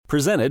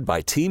Presented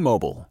by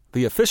T-Mobile,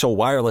 the official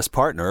wireless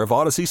partner of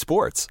Odyssey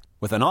Sports.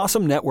 With an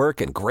awesome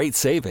network and great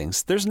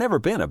savings, there's never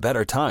been a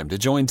better time to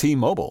join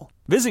T-Mobile.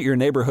 Visit your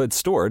neighborhood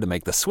store to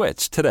make the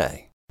switch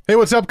today. Hey,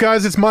 what's up,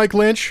 guys? It's Mike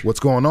Lynch.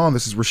 What's going on?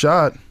 This is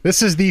Rashad.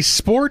 This is the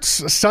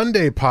Sports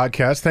Sunday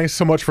podcast. Thanks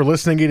so much for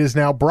listening. It is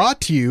now brought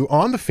to you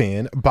on The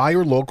Fan by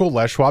your local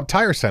Les Schwab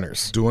Tire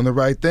Centers. Doing the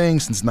right thing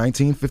since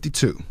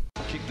 1952.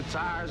 Kick the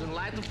tires and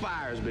light the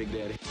fires, Big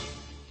Daddy.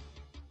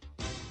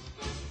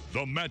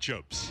 The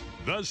matchups,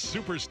 the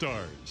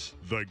superstars,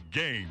 the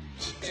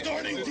games.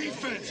 Starting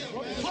defense,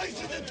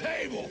 place at the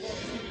table.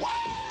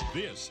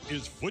 This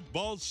is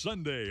Football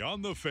Sunday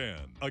on The Fan,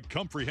 a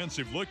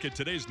comprehensive look at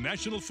today's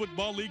National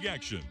Football League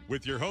action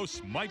with your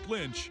hosts Mike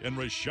Lynch and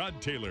Rashad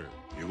Taylor.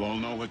 You all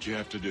know what you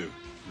have to do.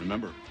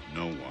 Remember,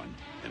 no one,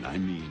 and I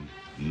mean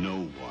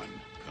no one,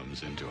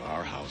 comes into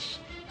our house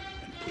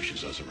and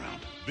pushes us around.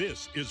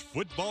 This is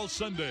Football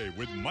Sunday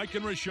with Mike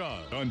and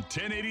Rashad on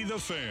 1080 The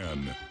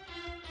Fan.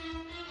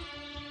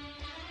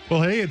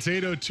 Well, hey, it's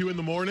 8:02 in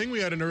the morning. We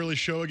had an early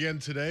show again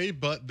today,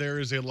 but there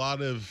is a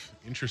lot of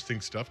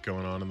interesting stuff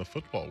going on in the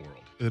football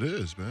world. It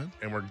is, man.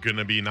 And we're going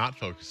to be not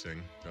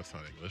focusing, that's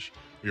not English,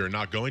 we are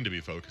not going to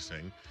be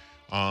focusing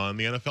on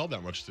the NFL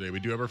that much today. We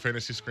do have our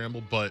fantasy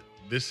scramble, but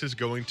this is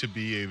going to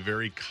be a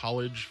very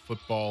college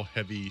football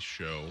heavy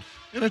show.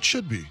 And it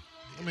should be.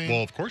 I mean,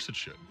 Well, of course it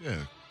should. yeah.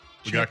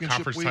 We got Championship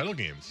conference week. title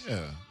games.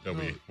 Yeah.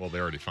 Well,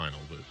 they're already final,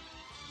 but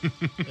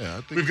Yeah,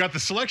 I think we've got the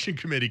selection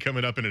committee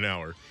coming up in an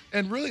hour.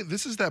 And really,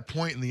 this is that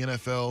point in the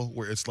NFL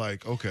where it's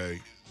like, okay,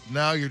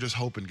 now you're just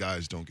hoping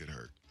guys don't get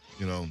hurt.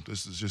 You know,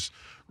 this is just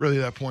really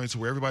that point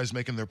where everybody's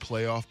making their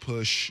playoff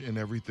push and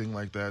everything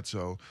like that.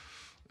 So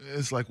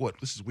it's like,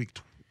 what? This is week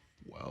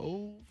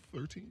 12,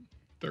 13?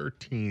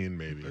 13,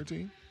 maybe.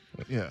 13?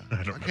 Yeah.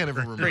 I don't can't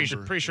even remember.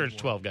 Pretty sure it's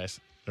 12, guys.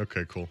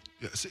 Okay, cool.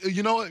 Yeah,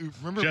 you know what?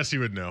 Jesse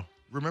would know.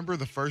 Remember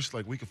the first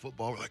week of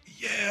football? We're like,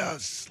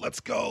 yes, let's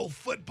go,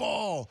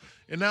 football.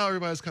 And now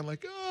everybody's kind of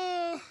like,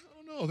 I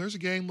don't know. There's a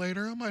game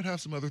later. I might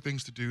have some other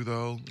things to do,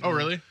 though. Oh,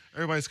 really?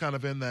 Everybody's kind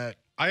of in that.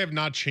 I have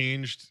not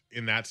changed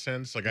in that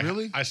sense.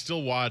 Really? I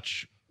still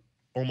watch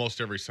almost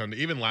every Sunday.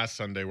 Even last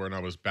Sunday when I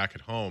was back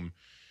at home,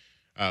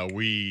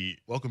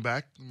 Welcome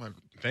back.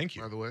 Thank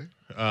you. By the way.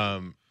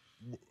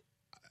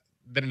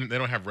 They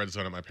don't have Red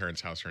Zone at my parents'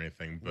 house or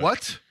anything. But,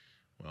 What?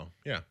 Well,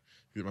 yeah.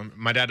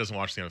 My dad doesn't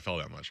watch the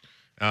NFL that much.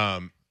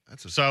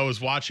 So I was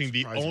watching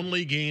surprising. the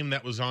only game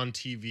that was on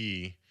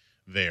TV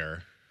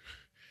there,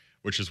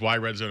 which is why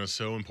Red Zone is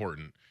so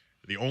important.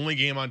 The only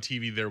game on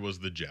TV there was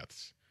the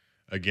Jets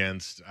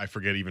against, I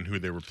forget even who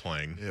they were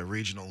playing. Yeah,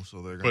 regional.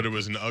 So they're. But it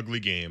was an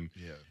ugly game.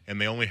 Yeah. And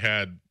they only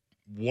had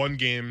one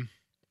game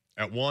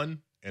at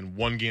 1 and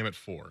one game at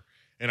 4.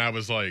 And I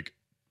was like,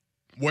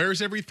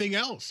 where's everything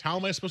else? How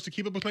am I supposed to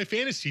keep up with my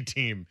fantasy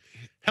team?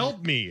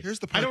 Help me. Here's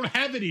the I part- don't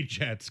have any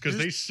Jets because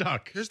they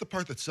suck. Here's the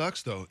part that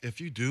sucks, though.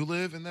 If you do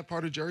live in that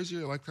part of Jersey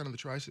or kind of the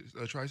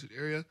Tri-State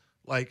area,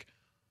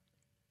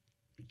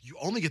 you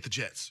only get the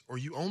Jets or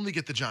you only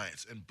get the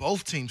Giants, and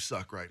both teams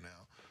suck right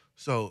now.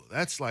 So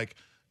that's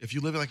if you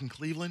live in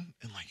Cleveland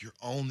and you're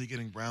only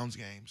getting Browns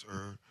games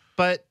or.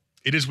 But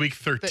It is week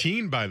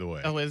 13, by the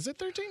way. oh, is it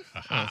 13?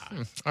 Aha.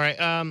 All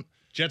right.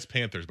 Jets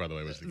Panthers, by the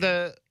way, was the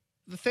game.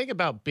 The thing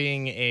about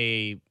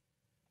being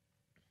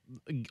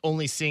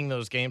only seeing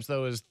those games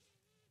though is,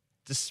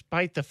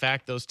 despite the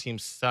fact those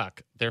teams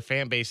suck, their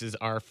fan bases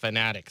are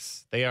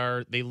fanatics. They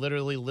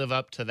literally live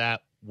up to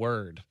that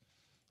word.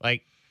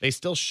 They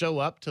still show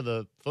up to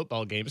the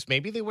football games.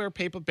 Maybe they wear a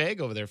paper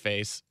bag over their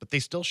face, but they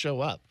still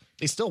show up.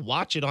 They still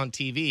watch it on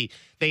TV.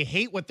 They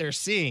hate what they're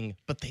seeing,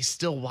 but they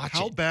still watch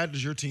How it. bad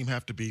does your team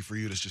have to be for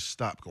you to just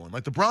stop going?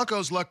 The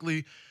Broncos,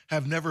 luckily,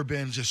 have never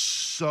been just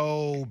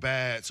so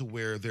bad to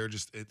where they're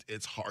just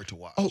it's hard to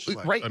watch. Oh,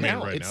 right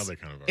now right now they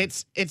kind of are.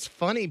 It's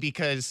funny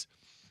because,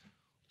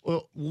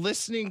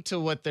 listening to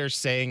what they're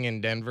saying in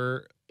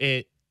Denver,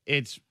 it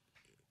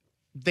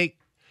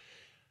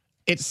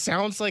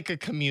sounds like a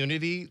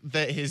community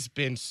that has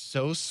been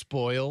so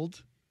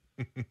spoiled,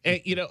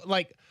 and, you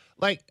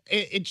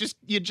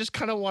just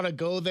kind of want to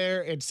go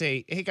there and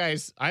say, hey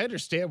guys, I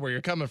understand where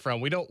you're coming from.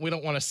 We don't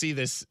want to see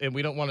this, and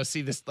we don't want to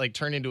see this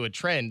turn into a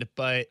trend,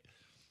 but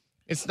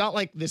it's not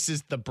like this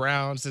is the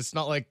Browns. It's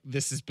not like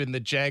this has been the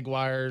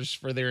Jaguars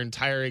for their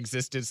entire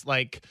existence.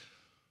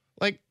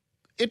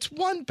 It's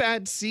one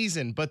bad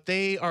season, but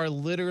they are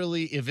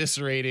literally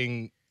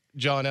eviscerating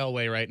John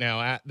Elway right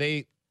now.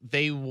 They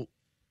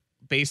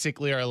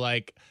basically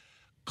are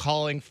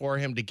calling for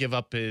him to give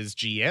up his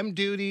GM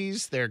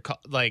duties. They're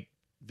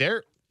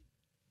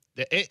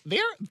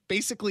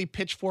basically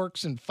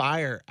pitchforks and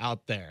fire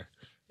out there.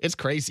 It's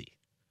crazy.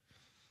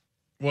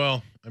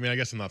 Well, I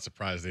guess I'm not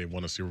surprised they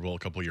won a Super Bowl a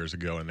couple years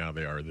ago, and now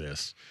they are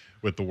this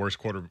with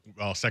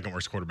the second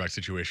worst quarterback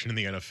situation in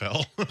the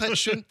NFL. But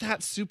shouldn't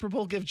that Super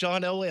Bowl give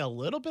John Elway a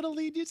little bit of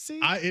leniency?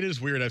 It is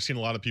weird. I've seen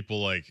a lot of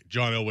people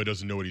John Elway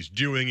doesn't know what he's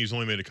doing. He's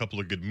only made a couple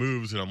of good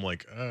moves, and I'm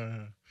like,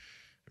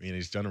 I mean,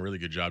 he's done a really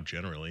good job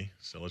generally.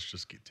 So let's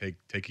just take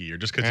a year.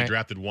 Just because he Right.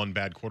 drafted one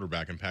bad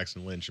quarterback in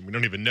Paxton Lynch, and we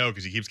don't even know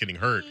because he keeps getting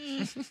hurt.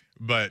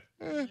 But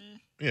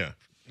yeah,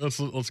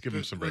 let's give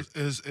him some break.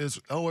 Is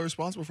Elway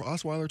responsible for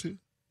Osweiler too?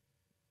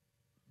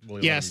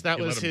 Well, he Yes, let that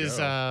him was his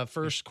go.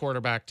 first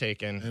quarterback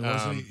taken. And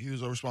wasn't he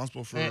was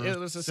responsible for It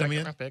was a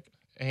Simeon? second round pick.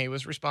 And he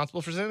was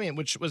responsible for Simeon,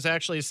 which was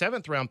actually a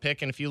 7th round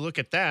pick. And if you look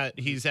at that,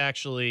 he's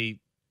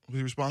actually Was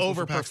he responsible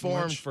for Paxton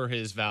overperformed Lynch? for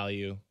his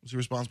value. Was he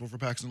responsible for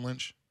Paxton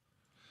Lynch?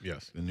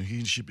 Yes. Then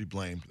he should be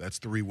blamed. That's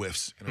 3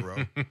 whiffs in a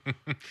row.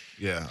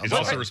 Yeah. He's I'm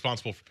also sorry.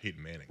 responsible for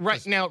Peyton Manning.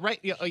 Right now,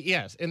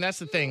 yes, and that's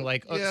the thing.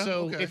 Like, Yeah,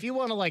 so okay. if you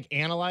want to like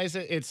analyze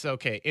it, it's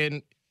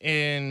okay.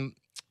 In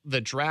the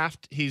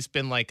draft, he's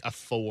been like a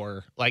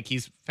 4. Like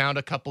he's found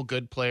a couple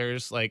good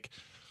players. Like,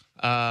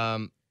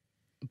 but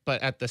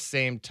at the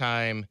same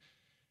time,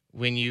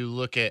 when you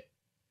look at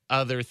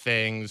other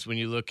things, when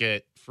you look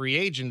at free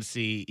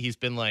agency, he's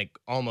been like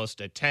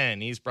almost a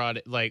 10. He's brought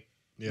it like.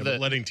 Yeah,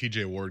 but letting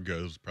TJ Ward go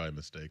is probably a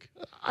mistake.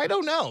 I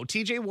don't know.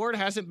 TJ Ward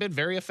hasn't been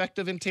very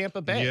effective in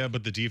Tampa Bay. Yeah,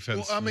 but the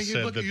defense Well, I mean,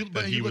 said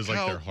that he was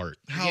like their heart.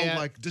 How Yeah.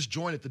 like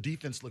disjointed the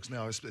defense looks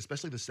now,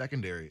 especially the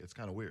secondary. It's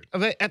kind of weird.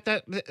 But at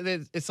that,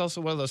 it's also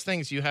one of those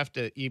things you have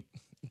to.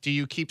 Do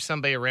you keep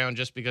somebody around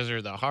just because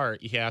they're the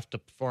heart? You have to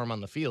perform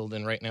on the field,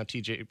 and right now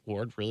TJ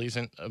Ward really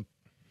isn't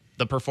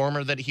the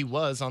performer that he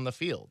was on the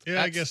field.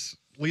 Yeah, I guess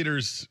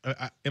leaders,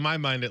 in my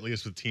mind at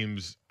least with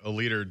teams, a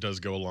leader does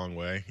go a long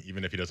way,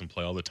 even if he doesn't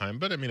play all the time.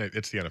 But I mean,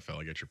 it's the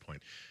NFL. I get your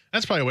point.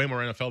 That's probably way more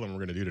NFL than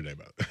we're going to do today,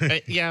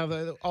 but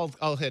Yeah,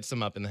 I'll hit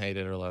some up and hate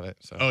it or love it.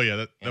 So. oh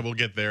yeah, that we'll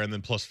get there, and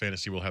then plus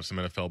fantasy, we'll have some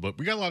NFL. But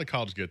we got a lot of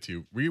college to get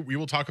to. We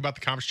will talk about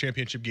the conference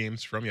championship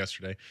games from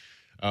yesterday.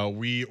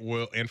 We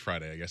will, and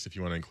Friday, I guess, if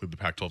you want to include the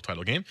Pac-12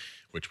 title game,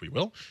 which we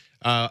will.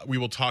 We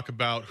will talk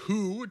about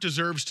who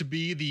deserves to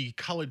be the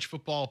college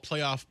football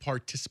playoff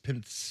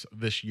participants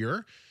this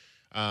year.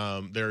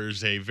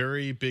 There's a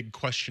very big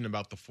question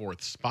about the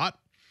 4th spot.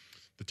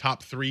 The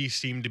top 3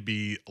 seem to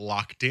be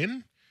locked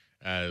in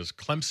as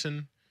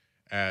Clemson,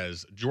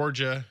 as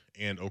Georgia,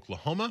 and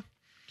Oklahoma.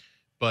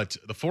 But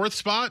the 4th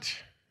spot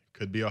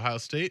could be Ohio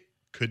State,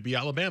 could be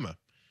Alabama.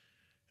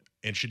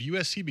 And should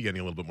USC be getting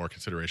a little bit more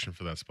consideration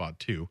for that spot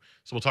too?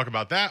 So we'll talk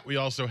about that. We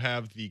also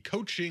have the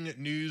coaching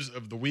news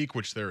of the week,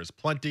 which there is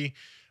plenty.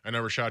 I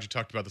know, Rashad, you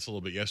talked about this a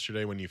little bit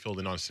yesterday when you filled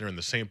in on Sinner and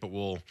the Saint, but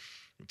we'll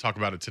talk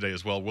about it today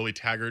as well. Willie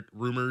Taggart,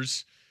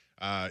 rumors.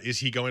 Is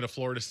he going to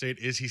Florida State?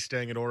 Is he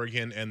staying at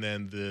Oregon? And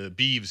then the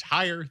Beavs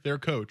hire their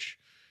coach.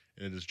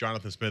 And it is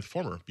Jonathan Smith,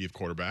 former Beav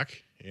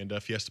quarterback and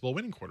Fiesta Bowl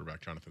winning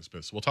quarterback, Jonathan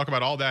Smith. So we'll talk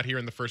about all that here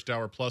in the first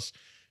hour, plus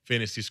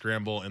Fantasy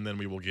Scramble, and then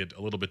we will get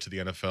a little bit to the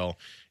NFL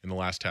in the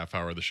last half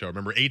hour of the show.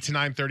 Remember, 8 to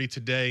 9:30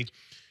 today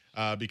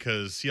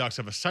because Seahawks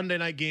have a Sunday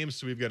night game,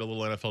 so we've got a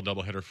little NFL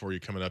doubleheader for you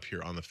coming up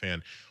here on The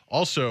Fan.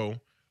 Also,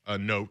 a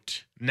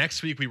note,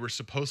 next week we were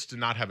supposed to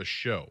not have a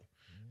show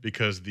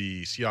because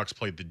the Seahawks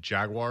played the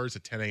Jaguars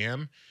at 10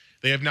 a.m.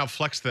 They have now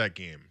flexed that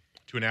game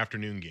to an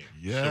afternoon game.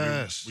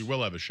 Yes. So we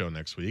will have a show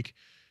next week.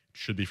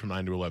 Should be from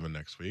 9 to 11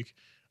 next week.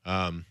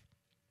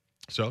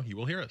 So you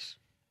will hear us.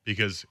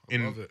 Because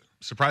in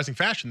surprising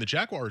fashion, the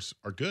Jaguars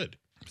are good.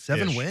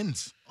 7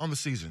 wins on the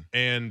season.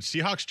 And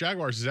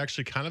Seahawks-Jaguars is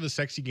actually kind of a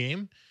sexy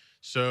game.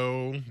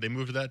 So they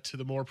moved that to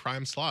the more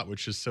prime slot,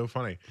 which is so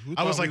funny.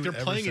 I was like, they're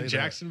playing in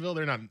Jacksonville.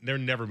 They're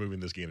never moving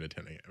this game to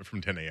 10 a.m.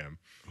 from 10 a.m.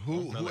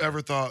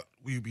 Whoever thought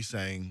we'd be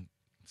saying,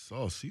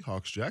 so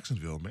Seahawks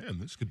Jacksonville, man,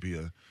 this could be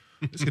a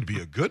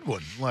good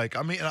one. Like,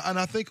 I mean, and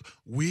I think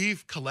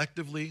we've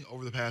collectively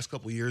over the past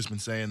couple of years been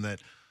saying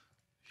that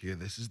here,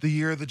 this is the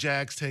year the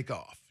Jags take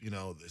off. You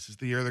know, this is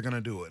the year they're going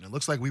to do it. And it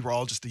looks like we were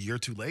all just a year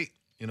too late,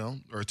 you know,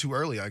 or too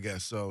early, I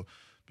guess. So,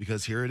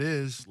 because here it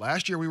is.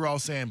 Last year we were all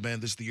saying, man,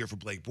 this is the year for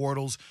Blake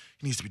Bortles.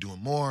 He needs to be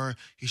doing more.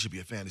 He should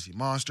be a fantasy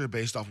monster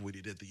based off of what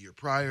he did the year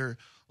prior.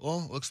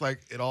 Well, it looks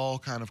like it all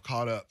kind of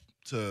caught up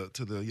to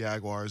the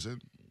Jaguars.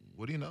 And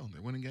what do you know?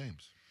 They're winning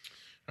games.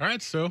 All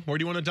right, so where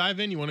do you want to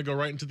dive in? You want to go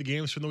right into the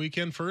games from the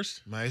weekend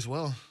first? Might as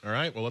well. All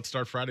right, well, let's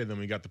start Friday. Then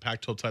we got the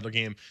Pac-12 title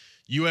game.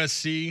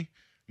 USC,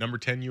 number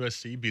 10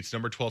 USC, beats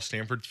number 12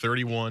 Stanford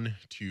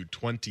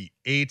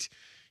 31-28.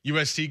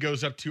 USC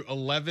goes up to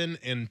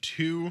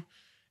 11-2.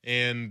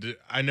 And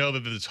I know that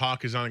the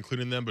talk is not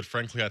including them, but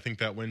frankly, I think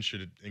that win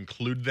should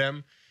include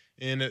them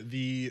in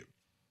the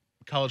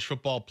college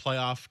football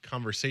playoff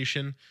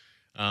conversation,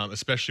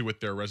 especially with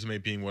their resume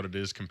being what it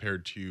is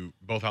compared to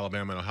both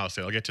Alabama and Ohio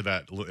State. I'll get to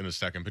that in a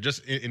second. But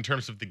just in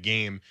terms of the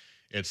game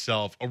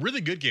itself, a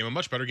really good game, a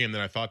much better game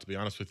than I thought, to be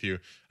honest with you.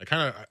 I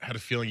kind of had a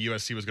feeling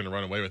USC was going to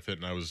run away with it,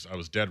 and I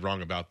was dead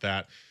wrong about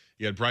that.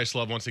 You had Bryce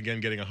Love once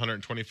again getting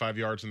 125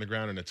 yards on the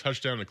ground and a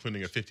touchdown,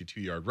 including a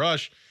 52-yard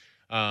rush.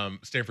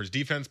 Stanford's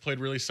defense played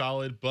really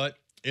solid, but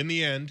in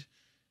the end,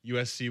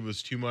 USC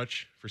was too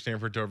much for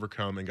Stanford to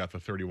overcome and got the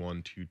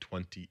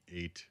 31-28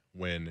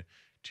 win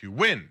to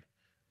win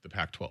the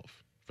Pac-12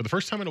 for the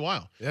first time in a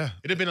while. Yeah.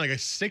 It had been like a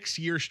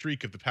 6-year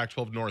streak of the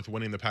Pac-12 North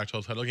winning the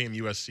Pac-12 title game.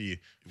 USC,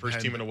 first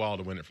team in a while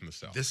to win it from the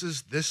South. This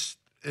is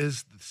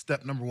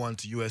step number one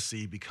to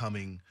USC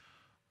becoming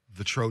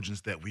the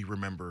Trojans that we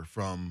remember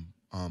from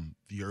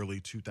the early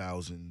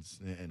 2000s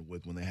and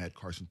when they had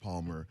Carson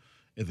Palmer,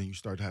 and then you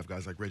start to have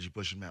guys like Reggie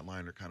Bush and Matt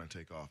Leinart kind of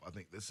take off. I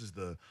think this is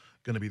going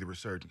to be the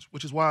resurgence,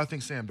 which is why I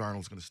think Sam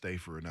Darnold's going to stay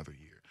for another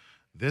year.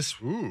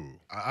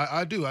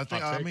 I do. I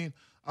think.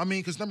 I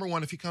mean, because number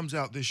one, if he comes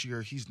out this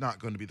year, he's not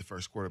going to be the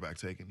first quarterback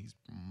taken. He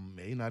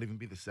may not even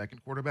be the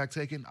second quarterback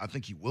taken. I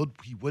think he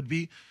would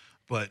be,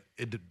 but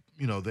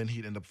then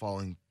he'd end up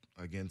falling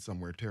again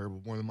somewhere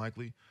terrible, more than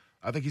likely.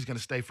 I think he's going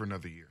to stay for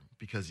another year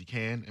because he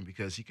can and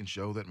because he can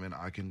show that, man,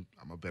 I'm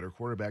a better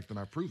quarterback than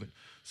I've proven.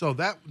 So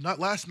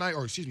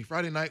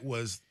Friday night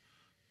was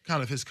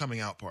kind of his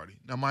coming out party.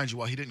 Now, mind you,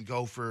 while he didn't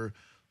go for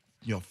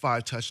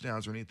 5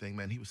 touchdowns or anything,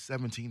 man, he was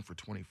 17 for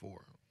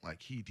 24.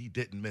 Like he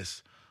didn't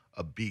miss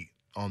a beat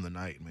on the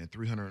night, man.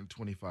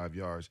 325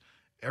 yards.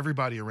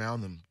 Everybody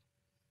around them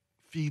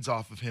feeds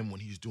off of him when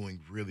he's doing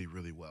really,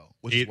 really well.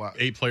 Which is why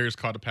 8 players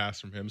caught a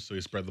pass from him, so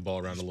he spread the ball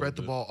around a little bit. Spread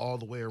the ball all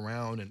the way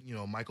around, and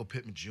Michael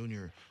Pittman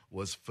Jr.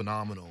 was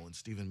phenomenal, and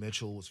Stephen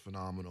Mitchell was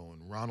phenomenal,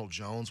 and Ronald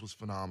Jones was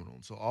phenomenal.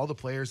 And so all the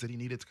players that he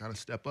needed to kind of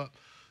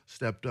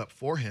stepped up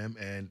for him.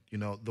 And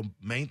the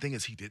main thing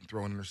is he didn't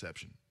throw an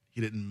interception. He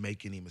didn't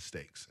make any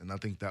mistakes, and I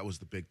think that was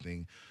the big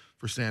thing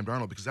for Sam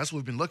Darnold, because that's what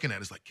we've been looking at.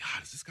 It's like,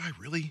 God, is this guy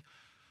really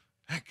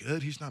that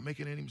good? He's not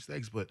making any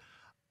mistakes. But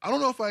I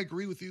don't know if I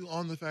agree with you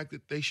on the fact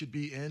that they should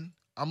be in.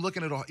 I'm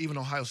looking at even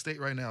Ohio State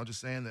right now,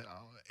 just saying that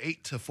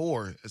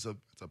 8-4 is a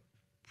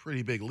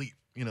pretty big leap,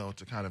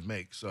 to kind of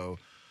make. So,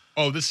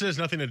 this has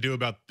nothing to do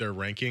about their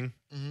ranking.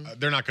 Mm-hmm.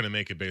 They're not going to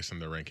make it based on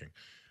their ranking.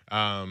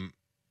 I'm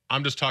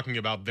just talking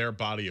about their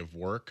body of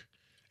work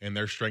and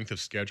their strength of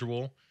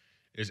schedule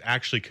is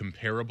actually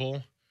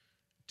comparable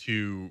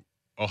to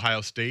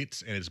Ohio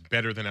State's, and it's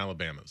better than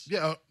Alabama's.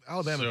 Yeah,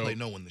 Alabama played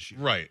no one this year.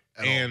 Right.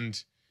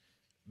 And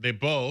they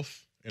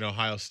both, in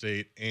Ohio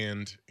State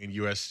and in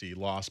USC,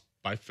 lost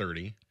by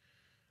 30.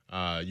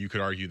 You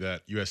could argue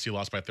that USC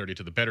lost by 30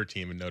 to the better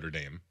team in Notre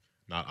Dame,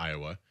 not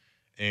Iowa.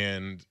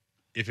 And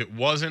if it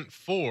wasn't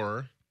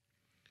for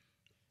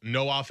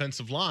no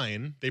offensive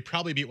line, they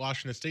probably beat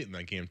Washington State in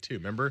that game too.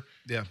 Remember?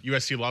 Yeah.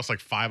 USC lost like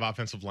 5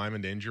 offensive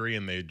linemen to injury,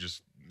 and they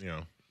just,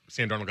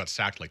 Sam Darnold got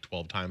sacked like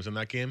 12 times in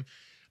that game.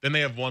 Then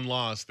they have one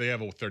loss. They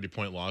have a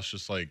 30-point loss,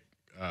 just like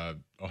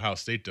Ohio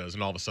State does,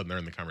 and all of a sudden they're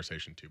in the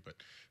conversation too. But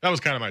that was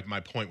kind of my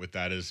point with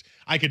that is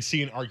I could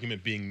see an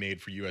argument being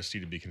made for USC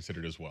to be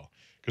considered as well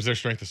because their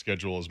strength of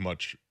schedule is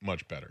much,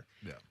 much better.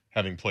 Yeah.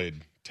 Having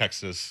played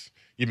Texas,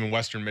 even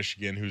Western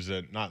Michigan, who's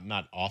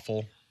not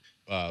awful,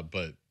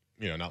 but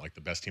not like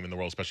the best team in the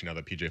world, especially now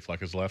that PJ Fleck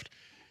has left.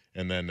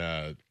 And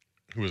then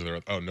who was there?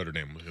 Oh, Notre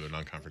Dame was the other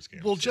non-conference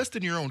game. Well, just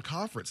in your own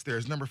conference,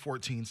 there's number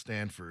 14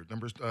 Stanford,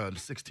 number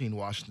 16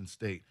 Washington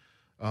State,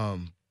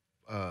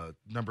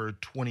 number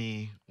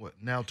 20,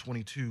 now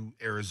 22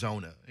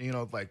 Arizona.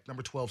 Like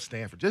number 12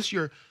 Stanford. Just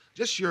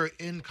your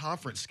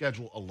in-conference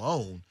schedule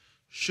alone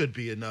should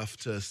be enough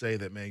to say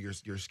that, man,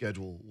 your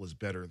schedule was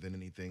better than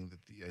anything that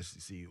the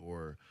SEC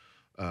or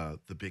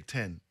the Big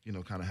Ten,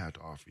 kind of had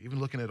to offer. Even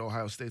looking at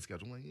Ohio State's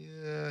schedule, I'm like,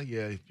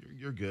 yeah,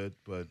 you're good,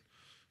 but.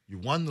 You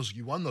won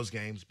those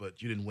games,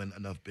 but you didn't win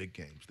enough big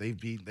games.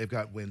 They've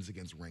got wins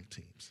against ranked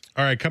teams.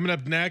 All right, coming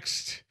up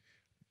next,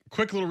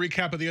 quick little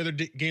recap of the other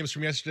games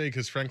from yesterday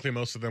because frankly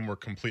most of them were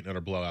complete and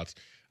utter blowouts.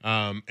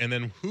 And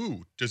then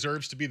who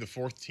deserves to be the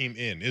 4th team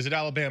in? Is it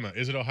Alabama?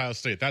 Is it Ohio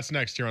State? That's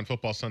next here on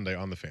Football Sunday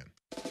on The Fan.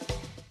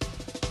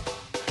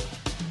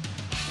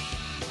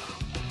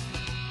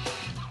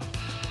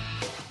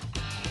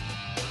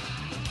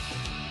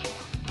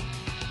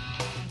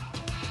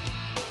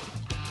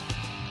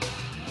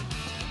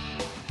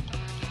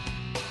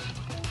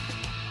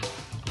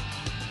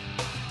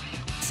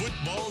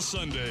 Football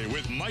Sunday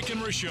with Mike and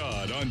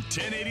Rashad on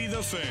 1080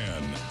 The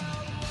Fan.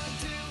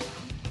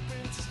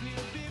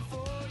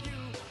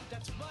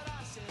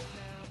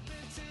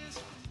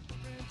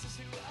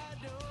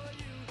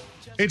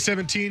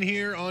 8:17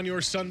 here on your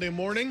Sunday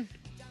morning.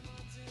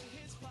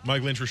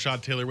 Mike Lynch,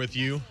 Rashad Taylor with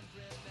you.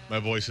 My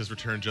voice has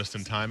returned just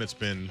in time. It's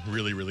been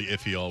really, really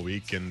iffy all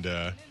week and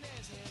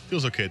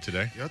feels okay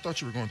today. Yeah, I thought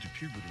you were going through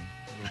puberty.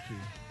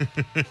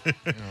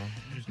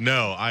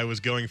 No, I was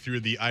going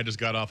through I just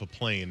got off a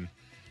plane.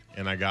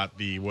 And I got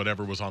the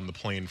whatever was on the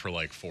plane for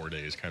like 4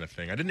 days kind of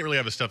thing. I didn't really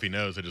have a stuffy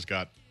nose. I just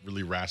got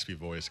really raspy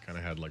voice. Kind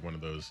of had like one of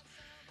those.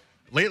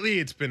 Lately,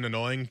 it's been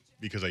annoying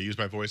because I use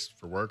my voice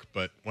for work.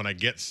 But when I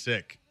get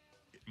sick,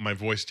 my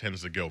voice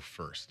tends to go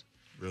first.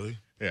 Really?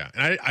 Yeah.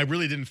 And I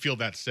really didn't feel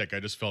that sick. I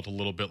just felt a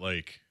little bit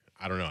like,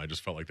 I don't know. I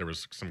just felt like there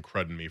was some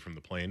crud in me from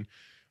the plane.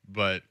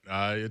 But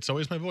it's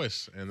always my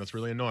voice. And that's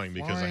really annoying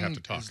because I have to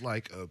talk. It's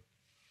like a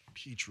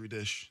petri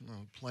dish.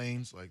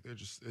 Planes, like they're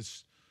just,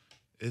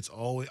 It's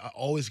always I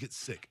always get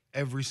sick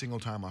every single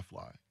time I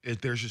fly.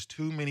 There's just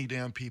too many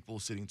damn people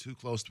sitting too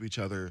close to each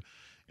other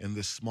in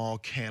this small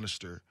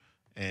canister,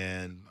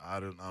 and I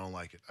don't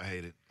like it. I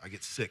hate it. I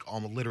get sick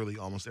literally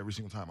almost every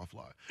single time I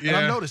fly. Yeah. And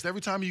I've noticed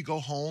every time you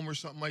go home or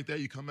something like that,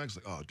 you come back, it's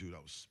like, oh, dude, I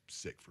was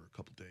sick for a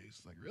couple days.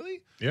 It's like,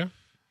 really? Yeah.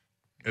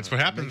 It's what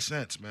happens. Makes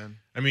sense, man.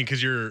 I mean,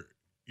 because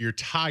you're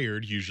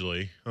tired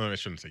usually. Oh, I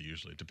shouldn't say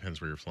usually. It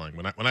depends where you're flying.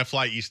 When I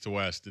fly east to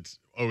west, it's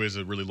always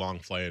a really long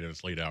flight and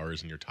it's late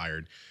hours and you're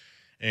tired.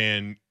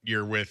 And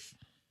you're with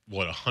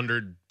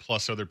 100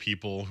 plus other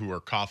people who are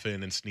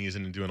coughing and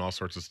sneezing and doing all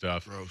sorts of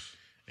stuff. Gross.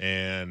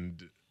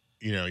 And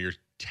you're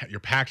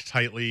packed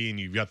tightly and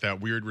you've got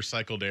that weird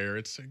recycled air.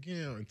 It's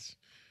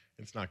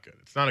it's not good.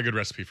 It's not a good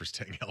recipe for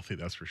staying healthy,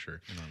 that's for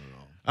sure. Not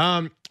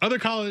at all. Other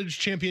college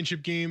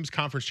championship games,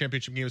 conference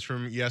championship games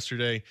from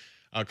yesterday.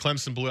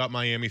 Clemson blew out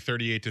Miami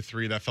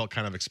 38-3. That felt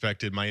kind of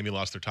expected. Miami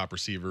lost their top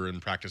receiver in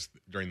practice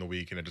during the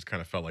week, and it just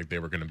kind of felt like they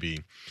were going to be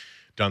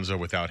donezo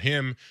without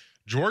him.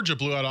 Georgia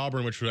blew out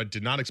Auburn, which I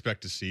did not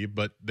expect to see,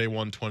 but they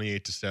won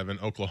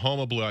 28-7.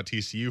 Oklahoma blew out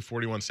TCU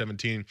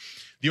 41-17.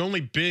 The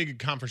only big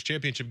conference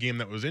championship game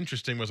that was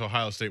interesting was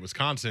Ohio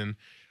State-Wisconsin.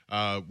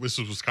 This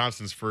was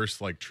Wisconsin's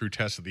first true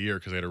test of the year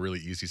because they had a really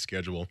easy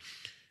schedule,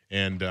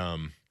 and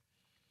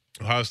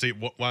Ohio State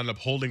wound up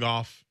holding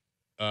off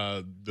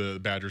the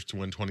Badgers to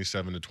win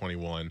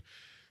 27-21.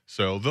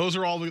 So those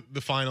are all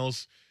the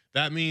finals.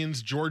 That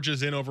means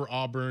Georgia's in over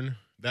Auburn.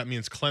 That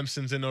means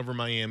Clemson's in over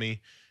Miami.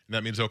 And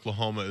that means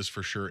Oklahoma is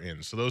for sure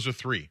in. So those are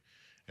three.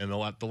 And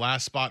the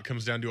last spot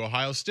comes down to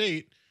Ohio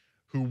State,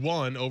 who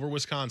won over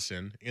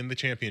Wisconsin in the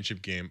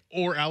championship game,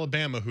 or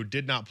Alabama, who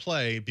did not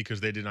play because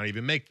they did not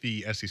even make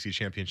the SEC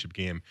championship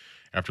game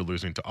after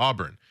losing to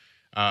Auburn.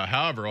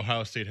 However,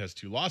 Ohio State has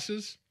 2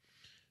 losses.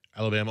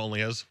 Alabama only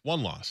has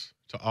 1 loss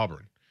to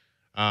Auburn.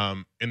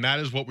 And that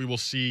is what we will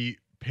see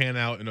pan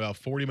out in about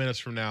 40 minutes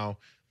from now.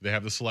 They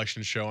have the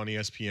selection show on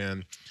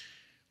ESPN.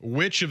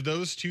 Which of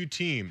those 2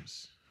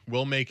 teams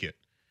will make it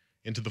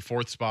into the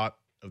 4th spot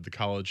of the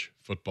college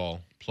football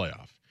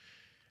playoff?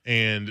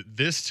 And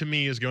this, to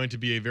me, is going to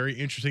be a very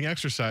interesting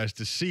exercise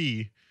to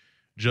see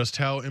just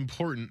how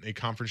important a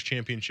conference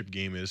championship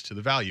game is to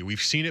the value.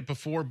 We've seen it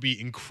before be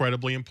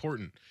incredibly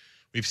important.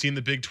 We've seen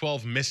the Big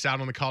 12 miss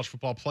out on the college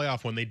football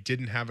playoff when they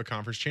didn't have a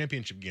conference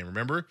championship game.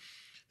 Remember?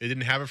 They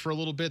didn't have it for a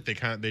little bit.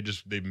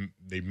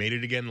 They made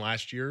it again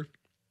last year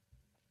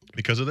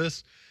because of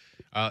this.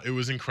 It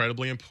was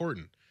incredibly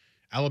important.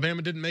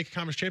 Alabama didn't make a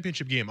conference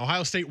championship game.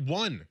 Ohio State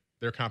won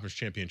their conference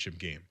championship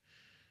game.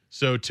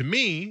 So to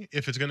me,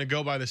 if it's going to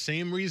go by the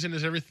same reason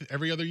as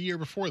every other year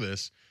before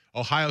this,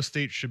 Ohio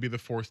State should be the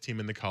 4th team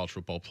in the college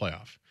football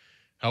playoff.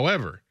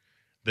 However,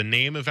 the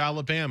name of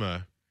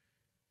Alabama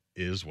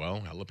is,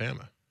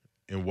 Alabama.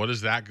 And what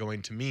is that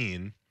going to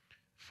mean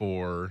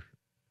for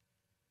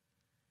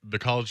the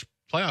college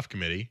playoff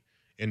committee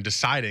in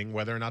deciding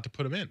whether or not to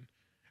put them in?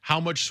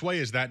 How much sway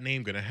is that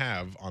name going to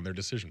have on their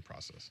decision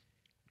process?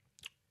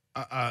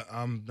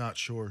 I'm not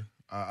sure.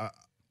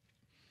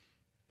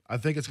 I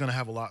think it's going to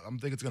have a lot. I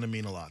think it's going to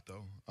mean a lot,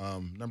 though.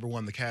 Number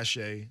one, the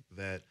cachet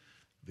that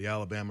the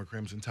Alabama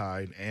Crimson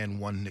Tide and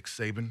one Nick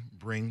Saban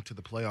bring to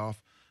the playoff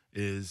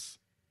is,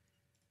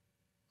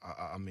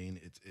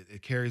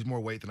 it carries more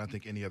weight than I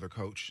think any other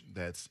coach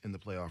that's in the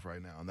playoff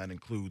right now, and that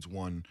includes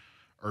one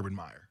Urban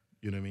Meyer.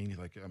 You know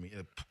what I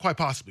mean? Quite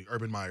possibly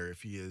Urban Meyer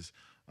if he is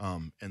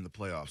in the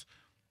playoffs.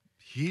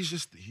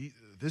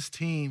 This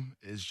team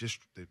is just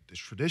this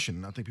tradition,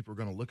 and I think people are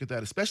going to look at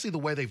that, especially the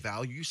way they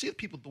value. You see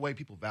the way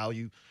people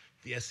value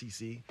the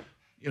SEC.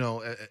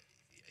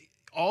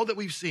 All that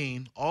we've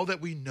seen, all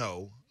that we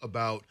know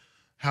about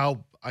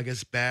how, I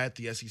guess, bad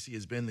the SEC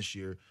has been this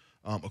year.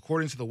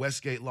 According to the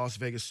Westgate Las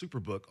Vegas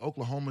Superbook,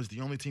 Oklahoma is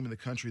the only team in the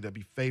country that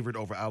be favored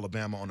over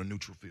Alabama on a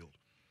neutral field.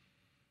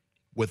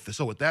 With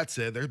that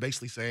said, they're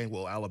basically saying,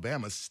 well,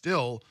 Alabama's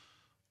still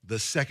the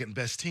second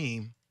best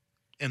team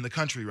in the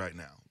country right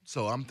now.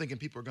 So I'm thinking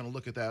people are going to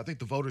look at that. I think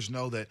the voters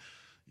know that,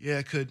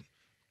 could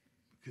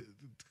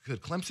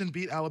Clemson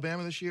beat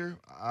Alabama this year?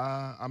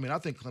 I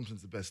think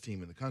Clemson's the best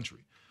team in the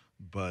country,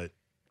 but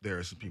there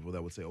are some people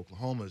that would say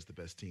Oklahoma is the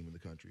best team in the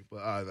country.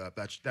 But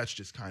that's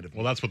just kind of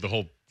well, that's what the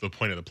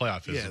point of the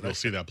playoff is. We'll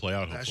see that play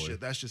out. Hopefully,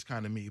 that's just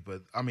kind of me.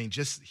 But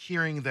just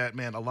hearing that,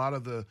 man, a lot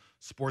of the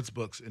sports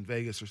books in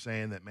Vegas are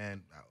saying that,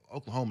 man,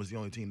 Oklahoma is the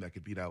only team that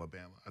could beat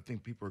Alabama. I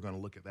think people are going to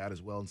look at that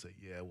as well and say,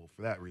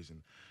 for that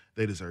reason,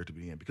 they deserve to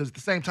be in. Because at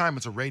the same time,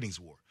 it's a ratings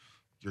war.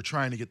 You're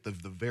trying to get the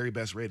very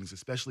best ratings,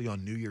 especially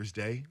on New Year's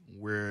Day,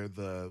 where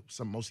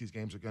most of these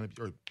games are going to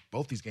be, or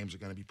both these games are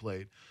going to be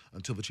played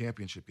until the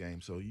championship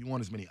game. So you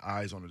want as many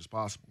eyes on it as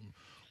possible.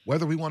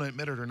 Whether we want to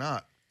admit it or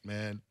not,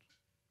 man,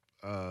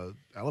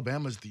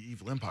 Alabama's the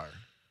evil empire,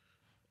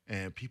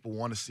 and people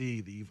want to see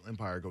the evil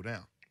empire go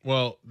down.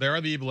 Well, they are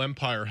the evil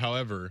empire.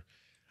 However,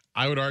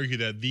 I would argue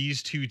that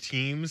these 2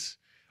 teams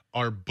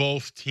are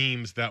both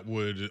teams that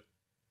would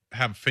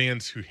have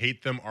fans who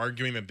hate them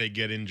arguing that they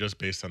get in just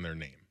based on their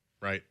name.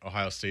 Right,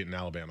 Ohio State and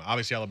Alabama.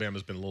 Obviously,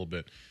 Alabama's been a little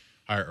bit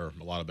higher, or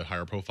a lot bit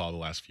higher profile the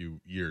last few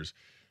years.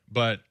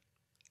 But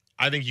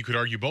I think you could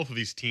argue both of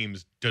these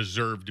teams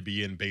deserve to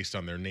be in based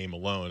on their name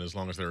alone, as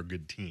long as they're a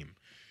good team.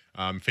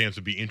 Fans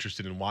would be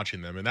interested in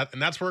watching them, and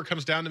that's where it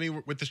comes down to me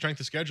with the strength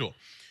of schedule.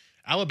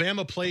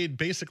 Alabama played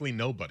basically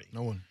nobody.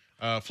 No one.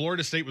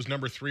 Florida State was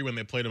number 3 when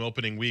they played them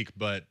opening week,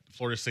 but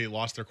Florida State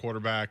lost their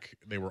quarterback.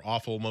 They were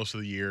awful most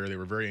of the year. They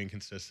were very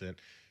inconsistent.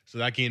 So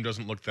that game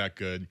doesn't look that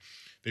good.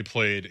 They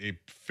played a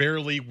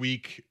fairly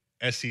weak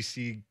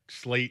SEC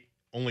slate,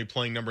 only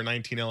playing number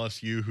 19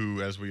 LSU,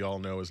 who, as we all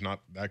know, is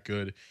not that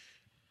good.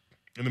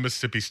 And the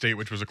Mississippi State,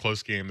 which was a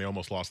close game, they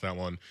almost lost that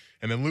one.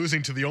 And then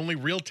losing to the only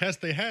real test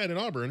they had in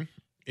Auburn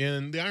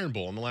in the Iron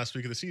Bowl in the last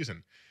week of the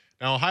season.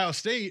 Now, Ohio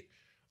State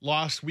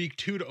lost week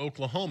 2 to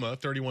Oklahoma,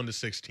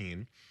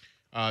 31-16.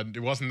 It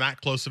wasn't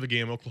that close of a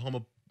game.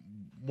 Oklahoma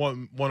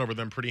won over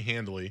them pretty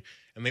handily.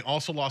 And they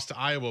also lost to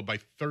Iowa by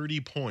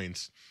 30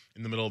 points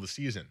in the middle of the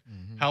season.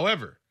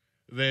 However,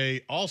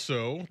 they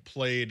also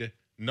played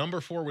number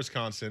 4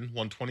 Wisconsin,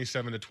 won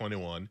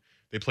 27-21.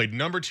 They played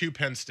number 2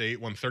 Penn State,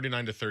 won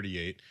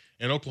 39-38.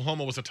 And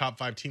Oklahoma was a top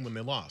 5 team when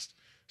they lost.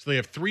 So they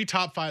have 3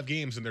 top 5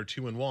 games and they're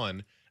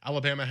 2-1.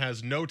 Alabama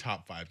has no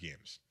top 5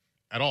 games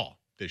at all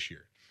this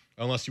year,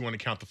 unless you want to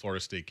count the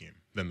Florida State game.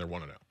 Then they're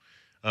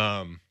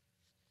 1-0.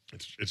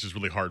 It's just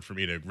really hard for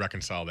me to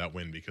reconcile that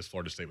win because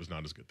Florida State was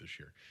not as good this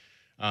year.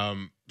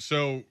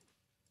 So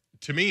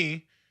to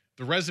me,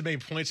 the resume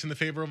points in the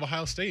favor of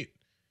Ohio State.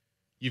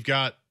 You've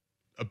got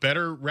a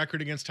better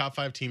record against top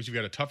 5 teams. You've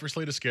got a tougher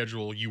slate of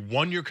schedule. You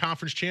won your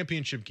conference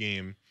championship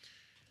game.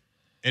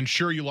 And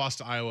sure, you lost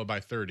to Iowa by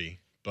 30,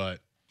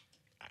 but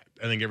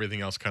I think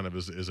everything else kind of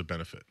is a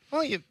benefit.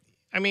 Well,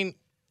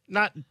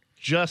 not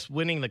just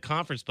winning the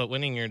conference, but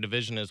winning your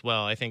division as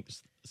well. I think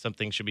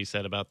something should be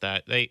said about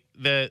that.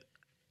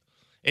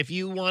 If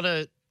you want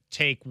to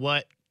take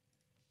what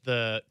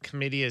the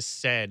committee has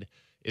said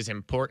is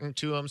important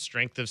to them,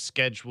 strength of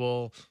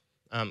schedule,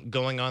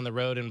 going on the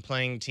road and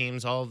playing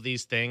teams, all of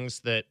these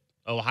things that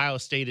Ohio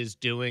State is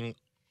doing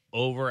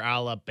over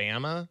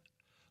Alabama,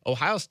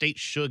 Ohio State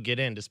should get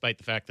in despite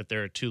the fact that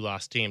they're a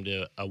 2-loss team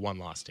to a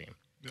 1-loss team.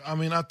 I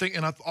mean, I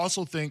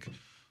also think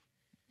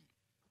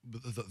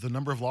the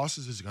number of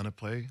losses is going to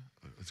play.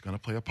 It's going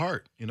to play a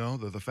part. You know,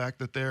 the fact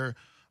that they're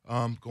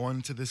going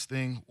into this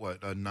thing,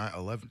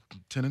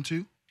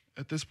 10-2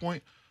 at this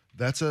point.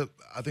 I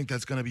think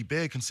that's going to be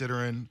big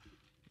considering,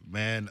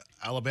 man,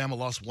 Alabama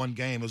lost 1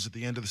 game. It was at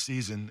the end of the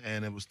season,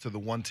 and it was to the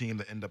one team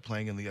that ended up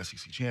playing in the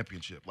SEC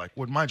championship. Like,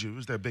 well, mind you, it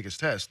was their biggest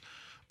test,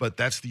 but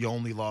that's the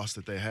only loss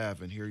that they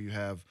have. And here you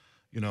have,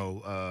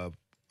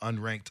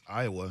 unranked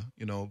Iowa,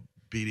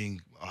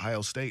 beating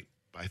Ohio State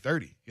by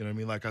 30. You know what I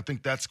mean? Like, I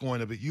think that's going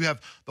to be – you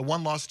have the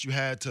one loss that you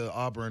had to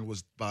Auburn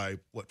was by,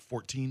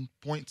 14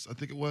 points, I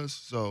think it was.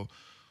 So,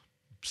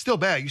 still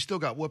bad. You still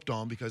got whooped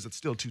on because it's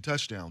still 2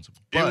 touchdowns.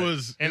 But,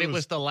 it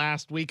was the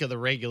last week of the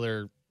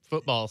regular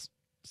football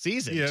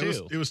season,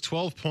 too. It was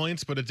 12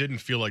 points, but it didn't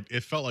feel like –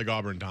 it felt like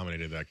Auburn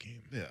dominated that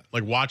game. Yeah.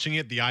 Like, watching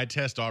it, the eye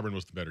test, Auburn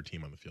was the better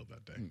team on the field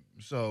that day.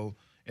 So,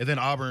 and then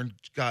Auburn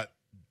got,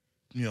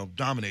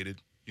 dominated,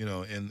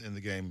 in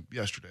the game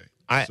yesterday.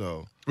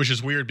 Which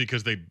is weird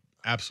because they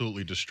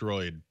absolutely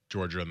destroyed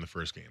Georgia in the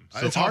first game.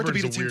 So it's hard to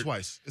beat a team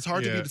twice. It's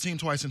hard to beat a team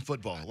twice in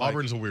football.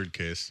 Auburn's a weird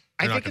case.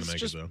 I think it's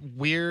just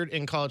weird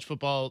in college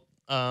football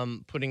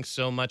putting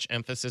so much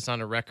emphasis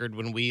on a record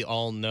when we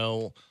all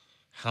know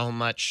how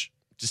much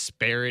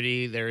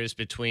disparity there is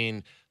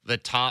between the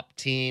top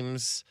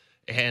teams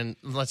and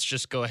let's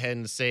just go ahead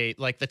and say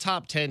like the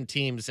top 10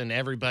 teams and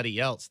everybody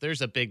else.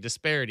 There's a big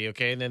disparity,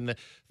 okay? And then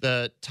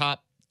the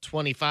top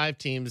 25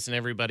 teams and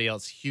everybody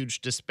else,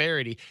 huge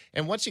disparity.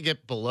 And once you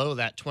get below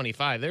that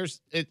 25,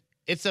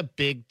 it's a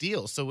big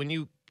deal. So when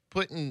you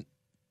put in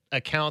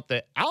account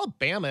that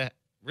Alabama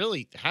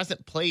really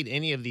hasn't played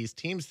any of these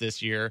teams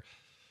this year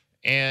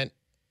and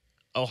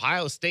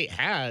Ohio State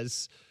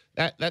has,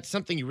 that's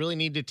something you really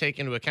need to take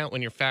into account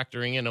when you're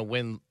factoring in a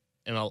win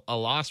and a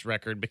loss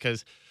record,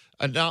 because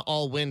not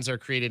all wins are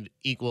created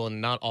equal and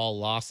not all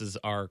losses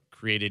are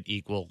created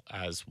equal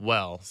as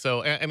well.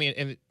 So, I mean,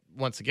 and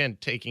once again,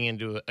 taking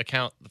into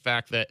account the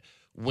fact that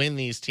when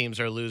these teams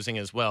are losing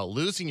as well,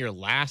 losing your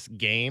last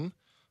game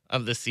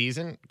of the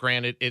season,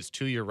 granted it's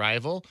to your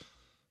rival,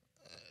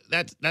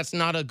 that's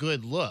not a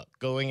good look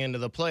going into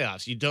the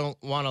playoffs. You don't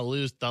want to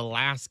lose the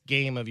last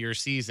game of your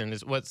season.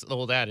 Is what's the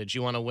old adage?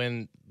 You want to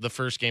win the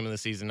first game of the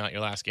season, not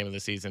your last game of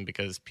the season,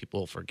 because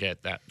people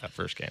forget that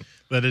first game.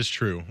 That is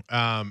true.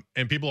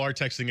 And people are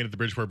texting in at the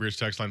Bridgeport Beers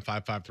text line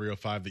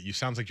 55305 that you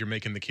sounds like you're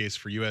making the case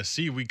for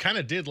USC. We kind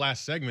of did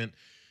last segment.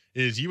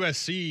 Is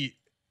USC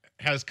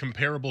has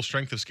comparable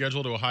strength of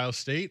schedule to Ohio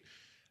State,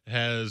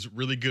 has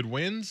really good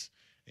wins,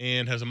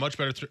 and has a much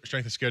better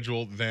strength of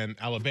schedule than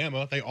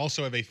Alabama. They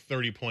also have a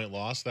 30-point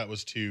loss. That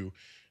was to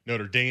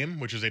Notre Dame,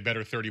 which is a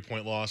better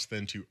 30-point loss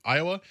than to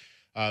Iowa.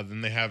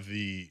 Then they have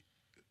the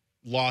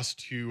loss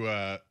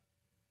to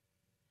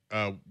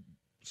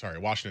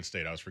Washington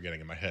State. I was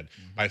forgetting in my head.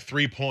 By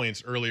 3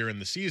 points earlier in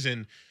the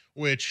season,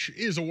 which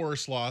is a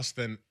worse loss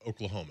than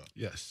Oklahoma.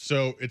 Yes.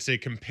 So it's a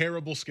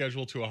comparable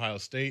schedule to Ohio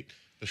State.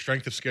 The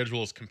strength of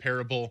schedule is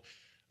comparable.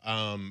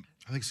 I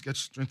think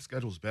strength of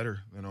schedule is better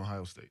than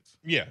Ohio State's.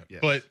 Yeah, yes.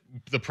 But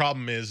the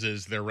problem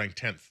is they're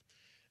ranked 10th.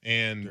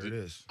 And there it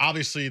is.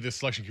 Obviously, the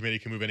selection committee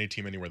can move any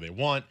team anywhere they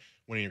want.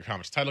 Winning your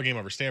conference title game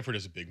over Stanford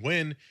is a big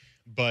win,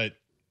 but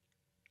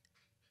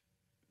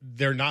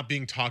they're not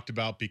being talked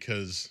about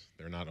because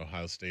they're not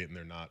Ohio State and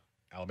they're not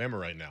Alabama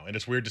right now. And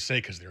it's weird to say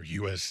because they're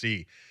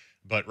USC.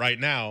 But right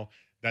now,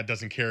 that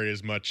doesn't carry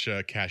as much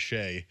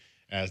cachet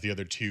as the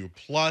other two.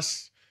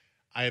 Plus,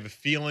 I have a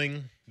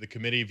feeling the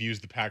committee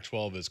views the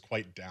Pac-12 as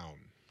quite down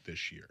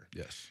this year.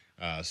 Yes.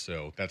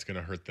 So that's going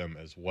to hurt them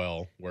as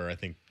well, where I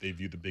think they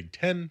view the Big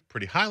Ten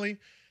pretty highly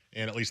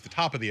and at least the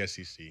top of the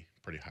SEC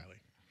pretty highly.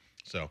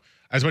 So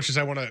as much as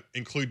I want to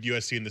include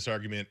USC in this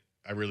argument,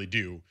 I really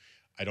do.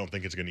 I don't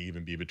think it's going to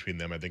even be between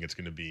them. I think it's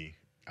going to be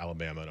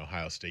Alabama and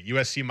Ohio State.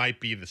 USC might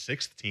be the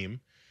sixth team.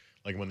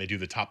 Like when they do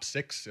the top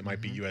six, it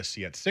might be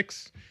USC at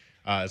 6.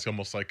 It's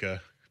almost like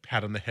a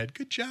pat on the head.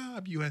 Good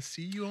job,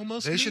 USC. You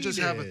almost They should made just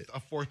have it. a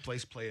fourth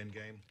place play-in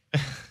game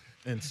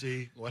and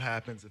see what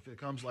happens. If it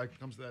comes to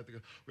that,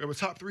 we have a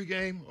top 3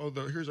 game.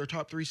 Here's our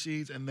top 3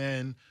 seeds, and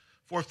then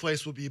fourth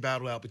place will be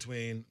battled out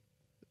between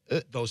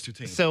those two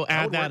teams. So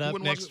add would that work.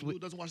 up next Who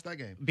week, doesn't watch that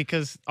game?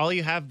 because all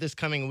you have this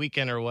coming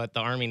weekend are what,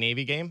 the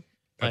Army-Navy game?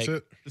 That's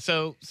it.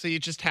 So you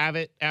just have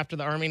it after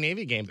the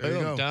Army-Navy game. There you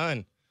Boom, go.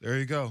 done. There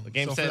you go.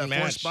 game, so set, for and that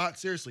fourth match. spot,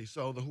 seriously.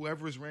 So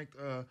whoever is ranked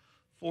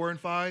 4 and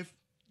 5,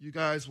 you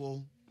guys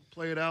will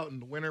play it out,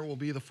 and the winner will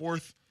be the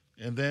 4th.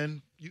 And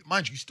then,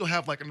 mind you still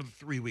have like another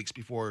 3 weeks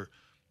before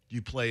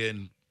you play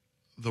in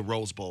the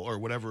Rose Bowl or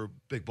whatever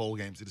big bowl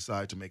games you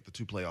decide to make the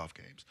 2 playoff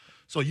games.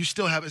 So you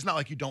still have. It's not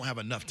like you don't have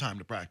enough time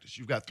to practice.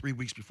 You've got 3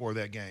 weeks before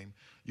that game.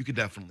 You could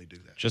definitely do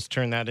that. Just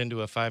turn that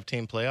into a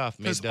 5-team playoff.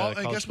 Made And college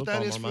guess what football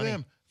that is more for money.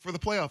 them? For the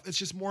playoff, it's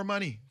just more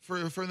money for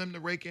them to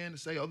rake in and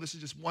say, oh, this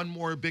is just one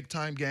more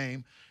big-time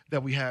game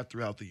that we had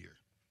throughout the year.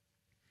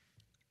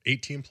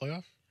 8-team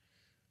playoff?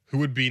 Who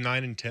would be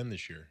 9 and 10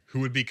 this year? Who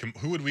would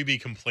we be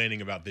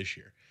complaining about this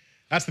year?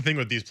 That's the thing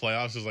with these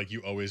playoffs is like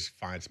you always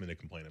find something to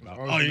complain about.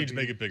 always Oh, you gonna need to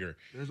be- make it bigger.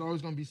 There's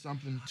always going to be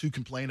something to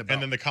complain about.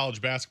 And then the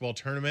college basketball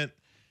tournament,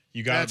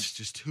 you got That's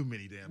just too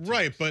many damn teams.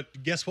 right.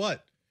 But guess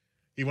what?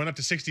 He went up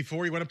to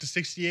 64. He went up to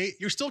 68.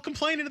 You're still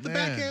complaining at the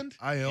back end.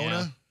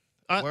 Iona,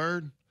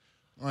 word.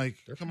 Like,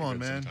 They're come pretty on,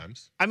 good man.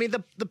 Sometimes. I mean,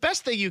 the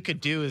best thing you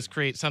could do is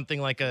create something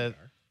like a.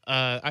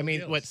 I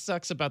mean, Yes. what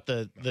sucks about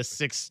the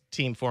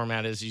 6-team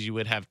format is you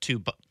would have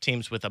 2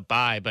 teams with a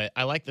bye, but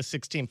I like the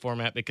 6-team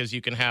format because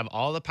you can have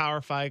all the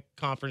Power 5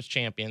 conference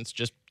champions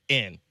just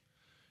in,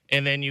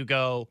 and then you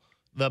go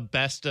the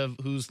best of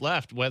who's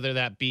left, whether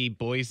that be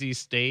Boise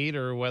State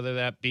or whether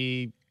that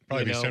be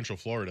Probably be Central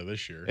Florida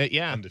this year.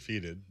 Yeah.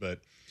 Undefeated. But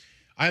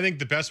I think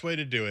the best way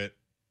to do it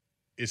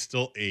is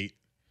still 8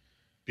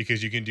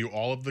 because you can do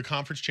all of the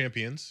conference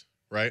champions,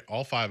 right?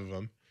 All 5 of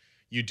them.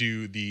 You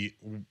do the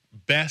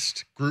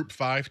best Group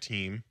 5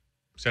 team,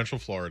 Central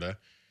Florida,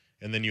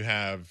 and then you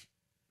have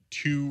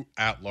 2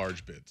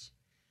 at-large bids.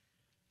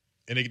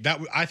 And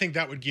I think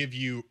that would give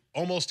you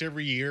almost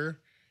every year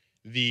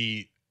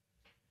the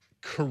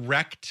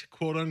correct,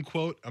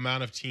 quote-unquote,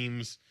 amount of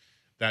teams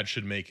that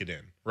should make it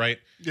in, right?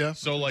 Yeah.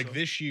 So like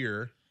this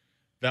year,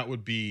 that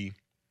would be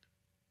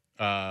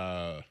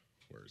where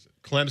is it?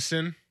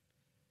 Clemson,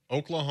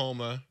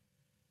 Oklahoma,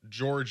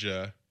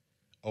 Georgia,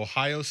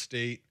 Ohio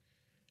State,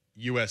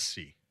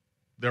 USC.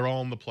 They're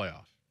all in the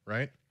playoff,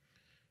 right?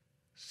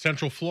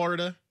 Central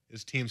Florida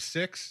is team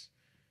 6,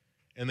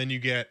 and then you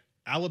get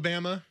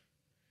Alabama,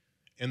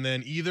 and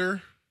then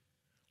either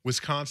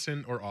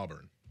Wisconsin or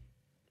Auburn.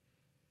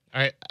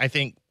 I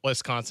think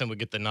Wisconsin would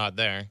get the nod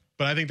there.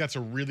 But I think that's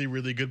a really,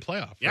 really good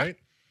playoff, Yeah. right?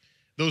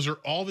 Those are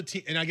all the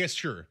teams. And I guess,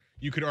 sure,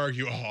 you could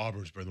argue, oh,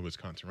 Auburn's better than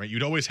Wisconsin, right?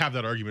 You'd always have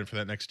that argument for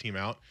that next team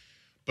out.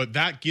 But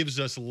that gives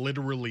us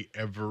literally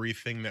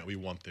everything that we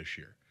want this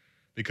year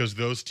because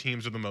those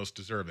teams are the most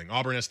deserving.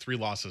 Auburn has 3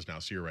 losses now,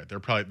 so you're right.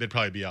 They'd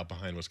probably be out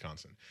behind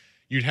Wisconsin.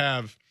 You'd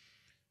have,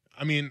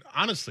 I mean,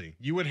 honestly,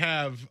 you would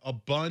have a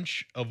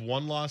bunch of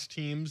 1-loss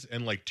teams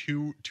and like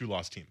 2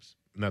 2-loss teams,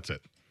 and that's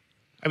it.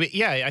 I mean,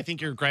 yeah, I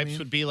think your gripes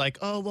would be like,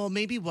 oh, well,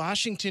 maybe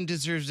Washington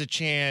deserves a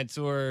chance,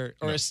 or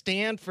a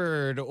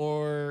Stanford,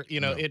 or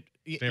No. Stanford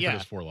yeah.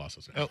 has 4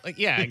 losses now. Oh,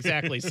 yeah,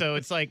 exactly. So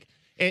it's like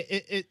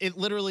it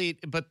literally,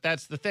 but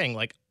that's the thing.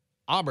 Like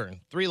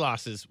Auburn, 3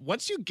 losses.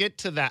 Once you get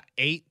to that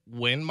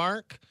 8-win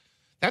mark,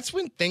 that's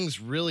when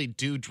things really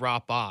do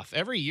drop off.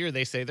 Every year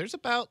they say there's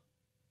about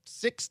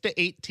 6 to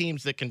 8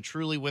 teams that can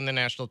truly win the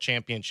national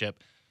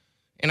championship,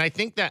 and I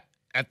think that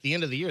at the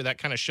end of the year, that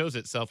kind of shows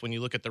itself when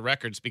you look at the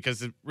records,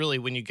 because really,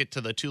 when you get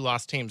to the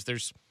 2-loss teams,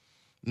 there's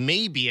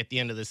maybe at the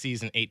end of the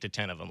season 8 to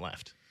 10 of them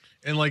left.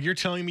 And like you're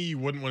telling me you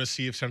wouldn't want to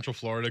see if Central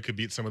Florida could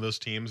beat some of those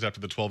teams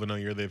after the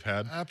 12-0 year they've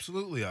had?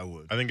 Absolutely, I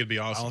would. I think it'd be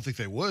I awesome. don't think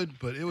they would,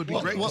 but it would be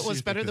great. What to see was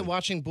if they better than could.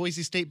 watching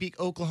Boise State beat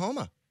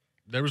Oklahoma?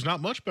 There was not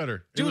much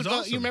better. It Dude, was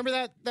awesome. you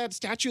remember that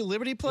Statue of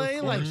Liberty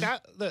play? Like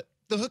that,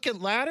 the hook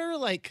and ladder?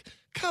 Like,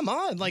 come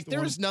on. Like, there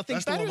was nothing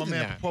That's better the one my than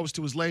man that. proposed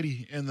to his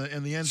lady in the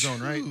end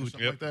zone, right? Or Dude.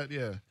 something like that.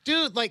 Yeah.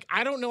 Dude, like,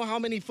 I don't know how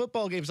many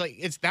football games, like,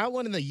 it's that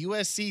one in the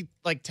USC,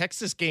 like,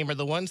 Texas game are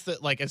the ones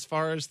that, like, as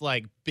far as,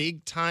 like,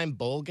 big-time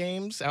bowl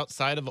games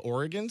outside of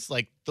Oregon's,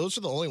 like, those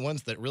are the only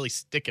ones that really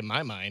stick in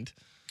my mind.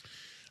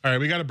 All right,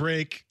 we got a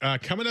break.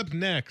 Coming up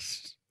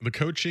next, the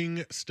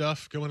coaching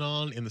stuff going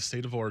on in the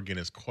state of Oregon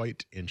is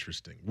quite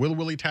interesting. Will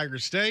Willie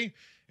Taggart stay?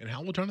 And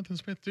how will Jonathan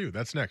Smith do?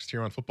 That's next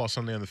here on Football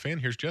Sunday on the Fan.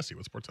 Here's Jesse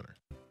with SportsCenter.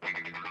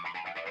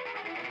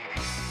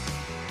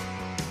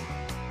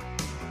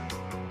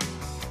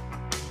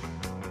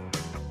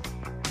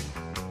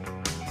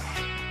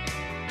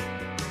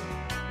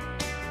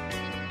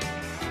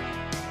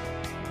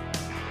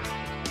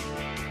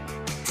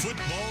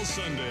 Football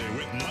Sunday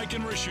with Mike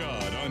and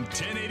Rashad on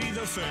 1080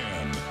 The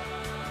Fan.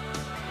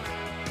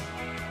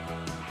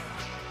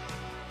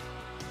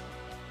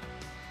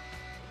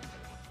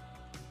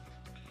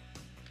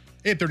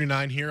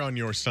 $8:39 here on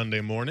your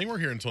Sunday morning. We're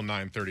here until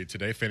 9:30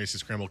 today. Fantasy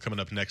Scramble coming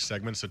up next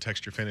segment. So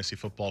text your fantasy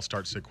football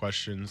start sit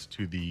questions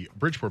to the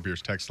Bridgeport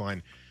Beers text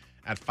line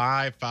at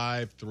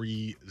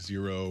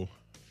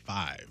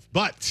 55305.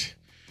 But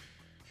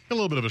a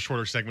little bit of a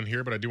shorter segment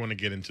here, but I do want to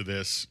get into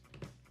this.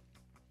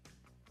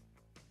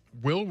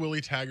 Will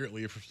Willie Taggart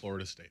leave for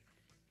Florida State?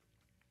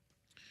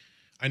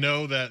 I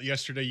know that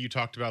yesterday you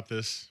talked about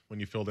this when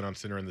you filled in on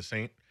Sinner and the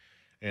Saint,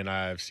 and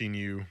I've seen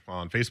you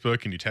on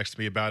Facebook and you texted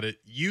me about it.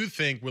 You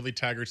think Willie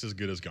Taggart's as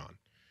good as gone.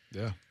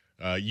 Yeah.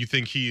 You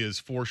think he is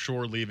for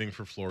sure leaving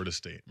for Florida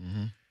State.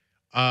 Mm-hmm.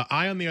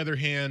 I, on the other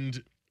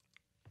hand,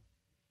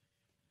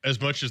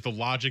 as much as the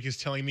logic is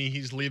telling me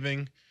he's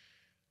leaving,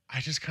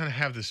 I just kind of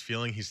have this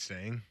feeling he's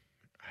staying.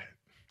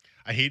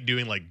 I hate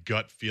doing like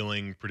gut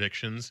feeling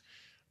predictions,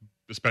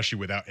 especially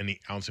without any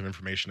ounce of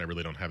information. I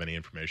really don't have any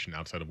information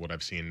outside of what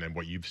I've seen and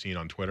what you've seen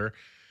on Twitter.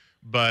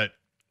 But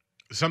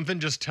something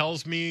just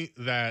tells me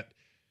that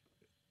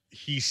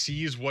he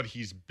sees what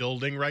he's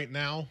building right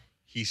now.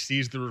 He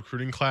sees the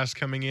recruiting class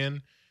coming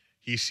in.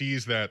 He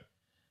sees that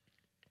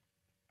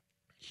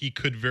he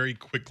could very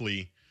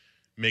quickly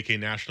make a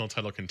national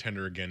title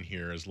contender again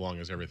here as long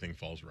as everything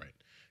falls right.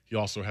 He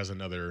also has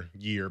another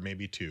year,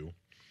 maybe two,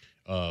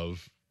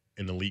 of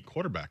an elite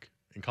quarterback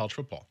in college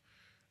football.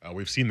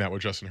 We've seen that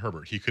with Justin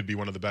Herbert. He could be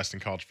one of the best in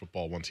college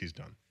football once he's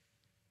done.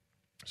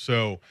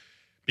 So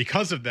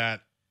because of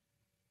that,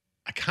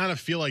 I kind of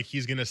feel like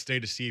he's going to stay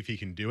to see if he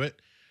can do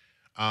it.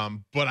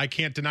 But I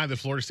can't deny that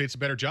Florida State's a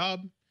better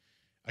job.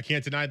 I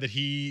can't deny that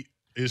he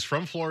is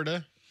from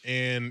Florida or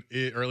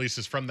at least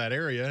is from that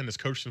area and is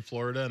coached in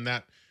Florida. And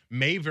that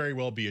may very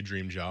well be a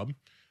dream job.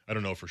 I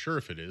don't know for sure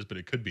if it is, but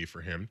it could be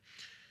for him.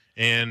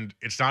 And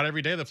it's not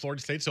every day that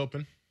Florida State's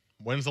open.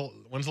 When's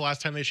the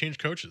last time they changed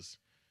coaches?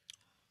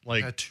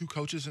 Like had two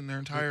coaches in their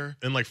entire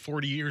in like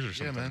 40 years or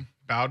something. Yeah, man.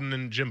 Bowden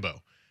and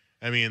Jimbo.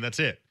 I mean, that's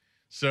it.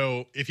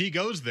 So if he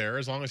goes there,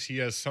 as long as he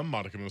has some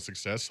modicum of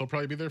success, he'll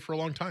probably be there for a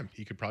long time.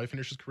 He could probably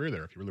finish his career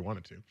there if he really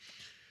wanted to.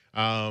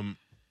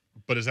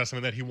 But is that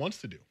something that he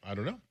wants to do? I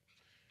don't know.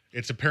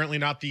 It's apparently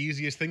not the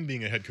easiest thing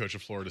being a head coach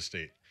of Florida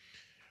State.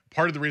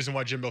 Part of the reason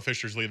why Jimbo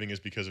Fisher's leaving is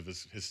because of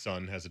his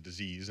son has a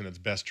disease and it's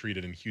best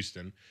treated in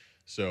Houston.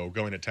 So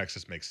going to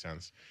Texas makes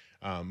sense.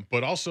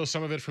 But also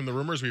some of it from the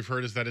rumors we've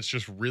heard is that it's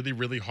just really,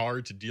 really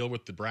hard to deal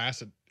with the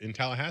brass in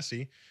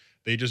Tallahassee.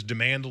 They just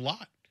demand a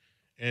lot.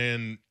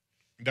 And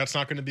that's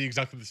not going to be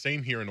exactly the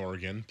same here in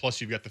Oregon.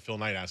 Plus, you've got the Phil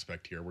Knight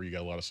aspect here where you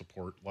got a lot of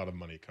support, a lot of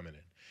money coming in.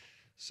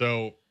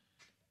 So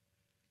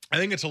I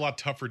think it's a lot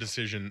tougher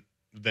decision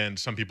than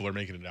some people are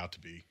making it out to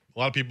be. A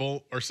lot of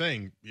people are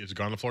saying it's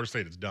gone to Florida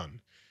State. It's done.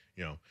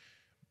 You know,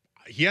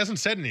 he hasn't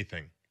said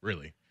anything,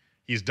 really.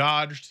 He's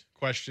dodged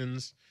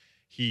questions.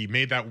 He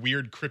made that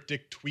weird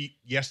cryptic tweet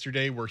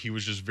yesterday where he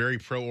was just very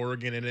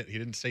pro-Oregon in it. He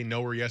didn't say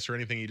no or yes or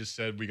anything. He just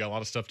said, we got a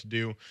lot of stuff to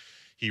do.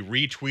 He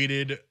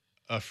retweeted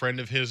a friend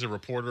of his, a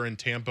reporter in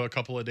Tampa a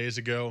couple of days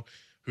ago,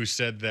 who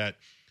said that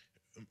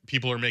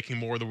people are making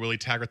more of the Willie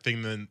Taggart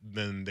thing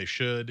than they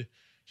should.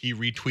 He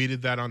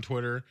retweeted that on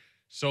Twitter.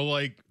 So,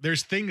 like,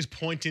 there's things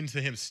pointing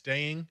to him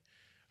staying.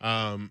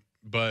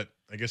 But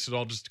I guess it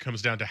all just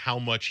comes down to how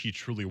much he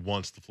truly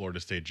wants the Florida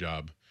State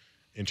job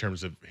in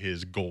terms of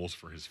his goals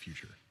for his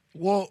future.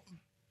 Well,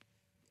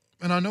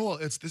 and I know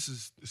it's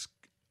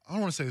I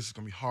don't want to say this is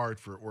going to be hard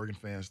for Oregon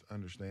fans to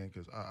understand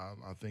because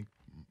I think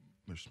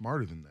they're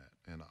smarter than that.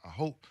 And I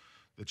hope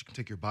that you can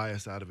take your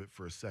bias out of it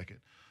for a second.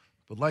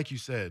 But like you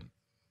said,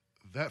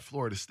 that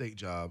Florida State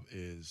job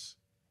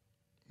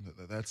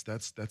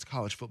that's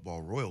college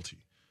football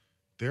royalty.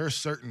 There are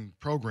certain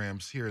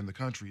programs here in the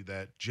country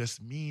that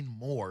just mean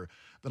more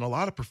than a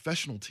lot of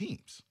professional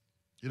teams.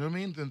 You know what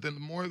I mean? Than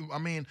more. I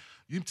mean,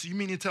 you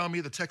mean you're telling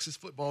me the Texas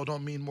football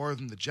don't mean more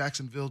than the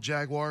Jacksonville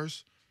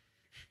Jaguars?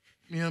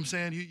 You know what I'm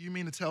saying? You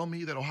mean to tell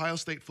me that Ohio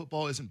State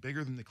football isn't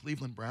bigger than the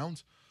Cleveland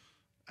Browns?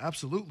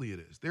 Absolutely it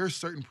is. There are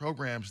certain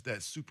programs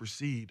that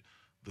supersede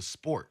the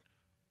sport,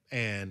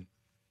 and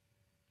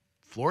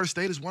Florida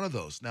State is one of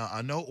those. Now,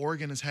 I know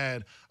Oregon has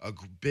had a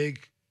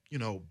big,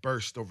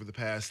 burst over the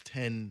past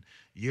 10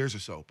 years or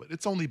so, but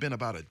it's only been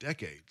about a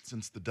decade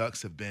since the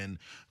Ducks have been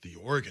the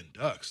Oregon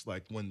Ducks.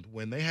 Like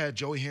when they had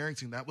Joey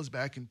Harrington, that was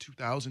back in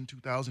 2000,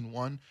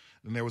 2001.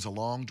 Then there was a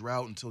long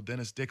drought until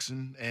Dennis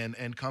Dixon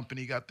and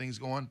company got things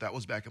going. That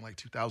was back in like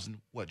 2000,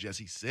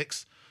 Jesse,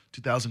 6,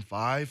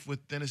 2005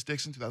 with Dennis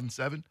Dixon,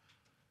 2007.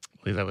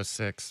 I believe that was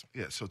 6.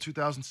 Yeah, so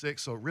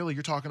 2006. So really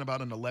you're talking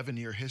about an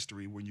 11-year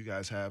history when you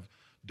guys have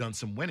done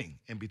some winning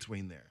in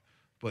between there.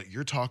 But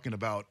you're talking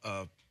about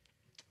a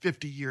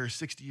 50-year,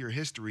 60-year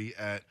history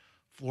at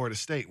Florida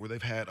State where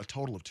they've had a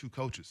total of 2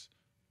 coaches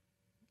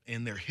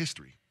in their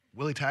history.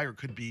 Willie Taggart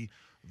could be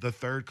the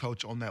 3rd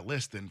coach on that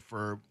list, and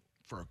for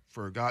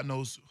God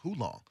knows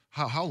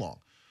how long.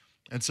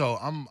 And so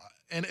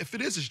and if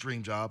it is his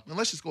dream job, and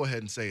let's just go ahead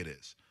and say it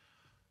is,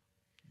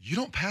 you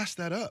don't pass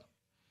that up.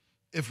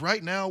 If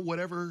right now,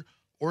 whatever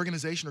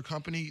organization or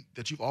company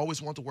that you've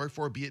always wanted to work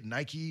for, be it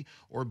Nike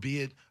or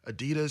be it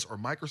Adidas or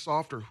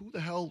Microsoft or who the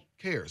hell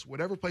cares,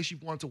 whatever place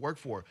you've wanted to work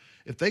for,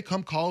 if they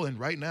come calling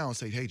right now and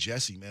say, hey,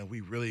 Jesse, man,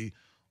 we really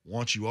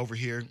want you over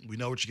here. We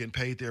know what you're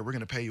getting paid there. We're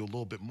going to pay you a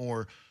little bit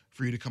more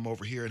for you to come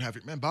over here and have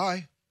it. Man,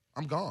 bye.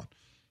 I'm gone.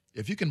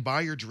 If you can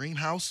buy your dream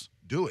house,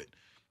 do it.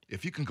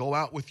 If you can go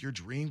out with your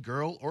dream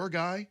girl or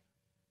guy,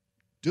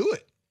 do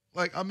it.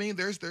 Like, I mean,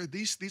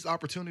 these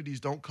opportunities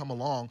don't come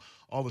along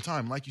all the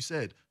time. Like you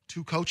said,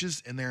 2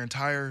 coaches in their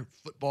entire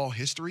football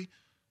history,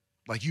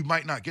 like you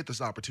might not get this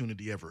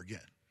opportunity ever again.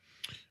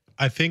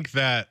 I think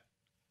that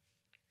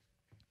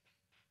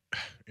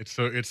it's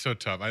so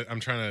tough. I'm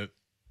trying to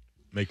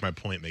make my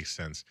point make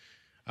sense.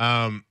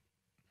 I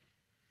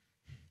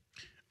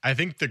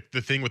think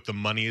the thing with the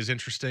money is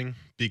interesting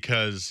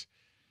because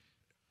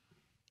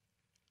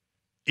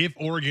if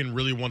Oregon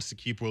really wants to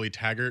keep Willie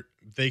Taggart,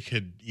 they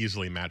could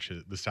easily match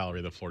the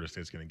salary that Florida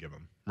State's going to give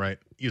him, right?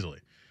 Easily.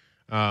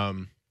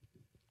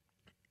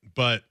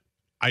 But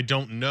I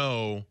don't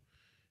know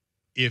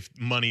if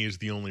money is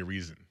the only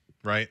reason,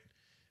 right?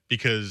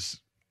 Because,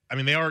 I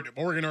mean,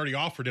 Oregon already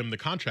offered him the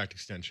contract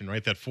extension,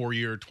 right? That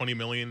 4-year, $20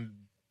 million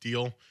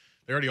deal.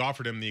 They already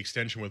offered him the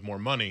extension with more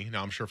money.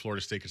 Now, I'm sure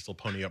Florida State could still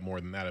pony up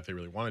more than that if they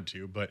really wanted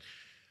to, but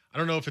I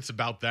don't know if it's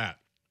about that.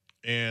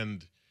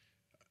 And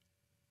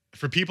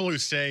for people who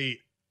say,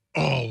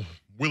 oh,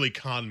 Willie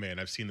Con Man,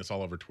 I've seen this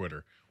all over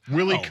Twitter.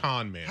 Willie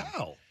Con Man.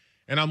 How?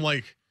 And I'm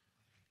like,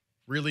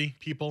 really,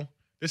 people?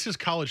 This is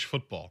college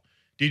football.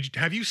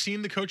 Have you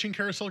seen the coaching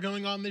carousel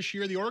going on this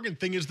year? The Oregon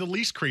thing is the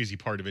least crazy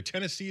part of it.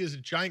 Tennessee is a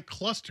giant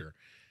cluster.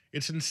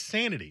 It's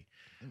insanity.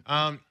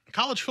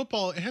 College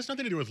football, it has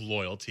nothing to do with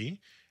loyalty.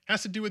 It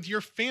has to do with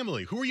your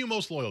family. Who are you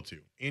most loyal to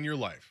in your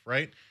life,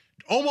 right?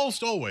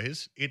 Almost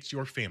always, it's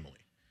your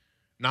family.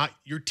 Not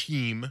your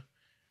team,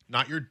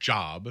 not your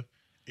job.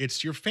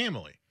 It's your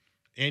family.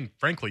 And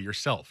frankly,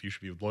 yourself. You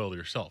should be loyal to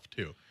yourself,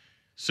 too.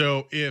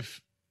 So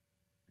if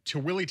to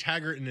Willie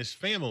Taggart and his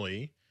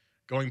family,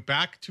 going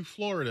back to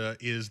Florida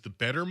is the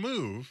better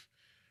move,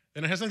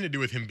 then it has nothing to do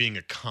with him being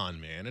a con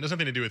man. It has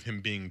nothing to do with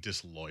him being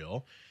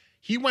disloyal.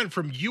 He went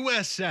from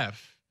USF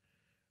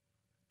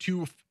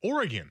to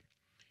Oregon.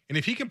 And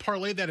if he can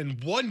parlay that in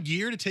 1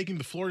 year to taking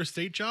the Florida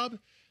State job,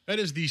 that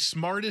is the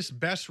smartest,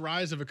 best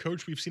rise of a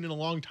coach we've seen in a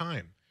long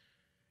time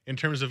in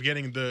terms of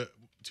getting to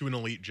an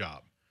elite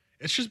job.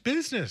 It's just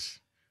business.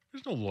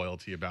 There's no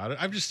loyalty about it.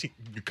 I've just seen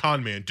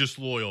con man,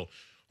 disloyal.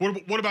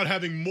 What about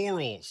having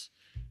morals?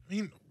 I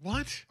mean,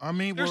 what? I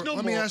mean, there's no.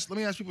 Let me ask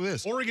people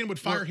this. Oregon would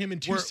fire him in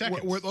 2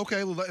 seconds.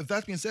 Okay, well, if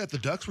that's being said, the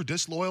Ducks were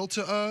disloyal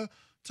to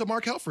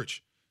Mark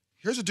Helfrich.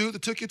 Here's a dude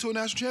that took you to a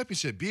national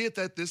championship. Be it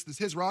that this is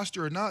his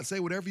roster or not,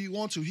 say whatever you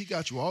want to. He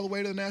got you all the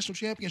way to the national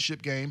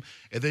championship game,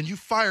 and then you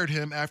fired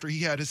him after he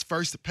had his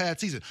first bad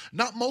season.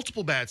 Not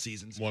multiple bad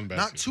seasons. One bad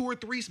not season. 2 or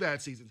 3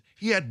 bad seasons.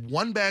 He had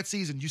 1 bad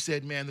season. You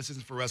said, man, this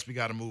isn't for us. We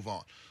got to move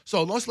on.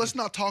 So let's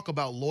not talk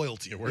about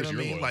loyalty. Yeah, where's you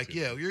know your what I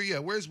mean? loyalty?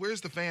 Like,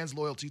 where's the fans'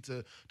 loyalty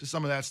to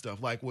some of that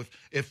stuff? Like,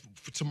 if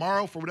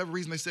tomorrow, for whatever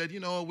reason, they said, you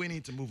know, we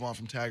need to move on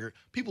from Taggart,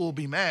 people will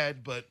be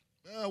mad, but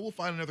we'll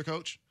find another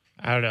coach.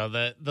 I don't know.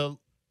 The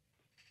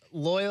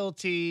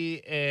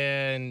loyalty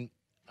and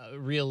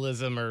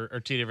realism are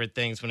 2 different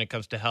things when it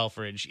comes to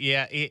Helfrich.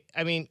 Yeah,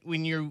 I mean,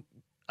 when you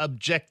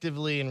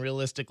objectively and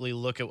realistically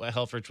look at what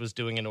Helfrich was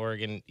doing in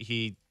Oregon,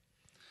 he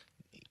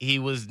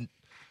was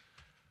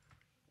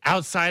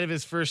outside of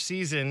his first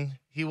season.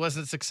 He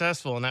wasn't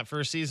successful, and that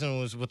first season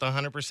was with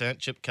 100%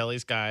 Chip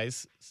Kelly's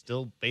guys,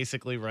 still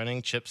basically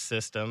running Chip's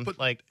system, But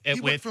like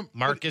he went with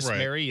Marcus right.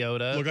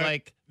 Mariota.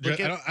 Look,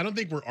 I don't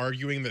think we're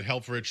arguing that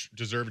Helfrich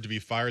deserved to be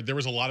fired. There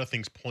was a lot of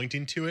things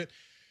pointing to it.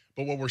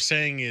 But what we're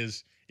saying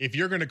is if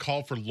you're going to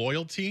call for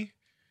loyalty,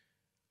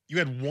 you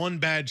had 1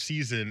 bad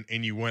season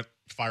and you went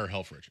fire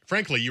Helfrich.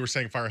 Frankly, you were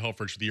saying fire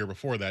Helfrich the year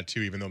before that,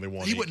 too, even though they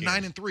won. He went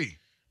 9-3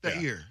 that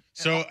year.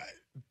 So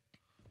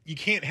you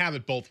can't have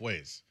it both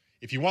ways.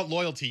 If you want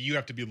loyalty, you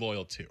have to be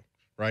loyal too,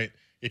 right?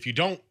 If you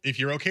don't, if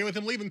you're okay with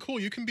him leaving, cool.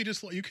 You can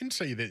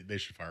say that they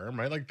should fire him,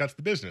 right? Like that's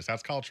the business.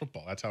 That's college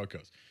football. That's how it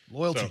goes.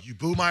 Loyalty. So, you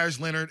boo Myers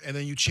Leonard, and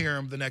then you cheer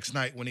him the next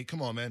night when he.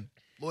 Come on, man.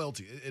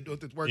 Loyalty. It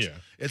works. Yeah.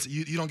 It's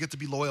you don't get to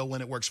be loyal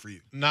when it works for you.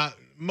 Not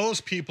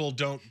most people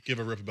don't give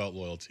a rip about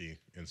loyalty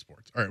in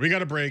sports. All right, we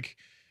got a break.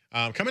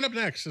 Coming up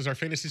next is our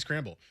fantasy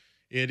scramble.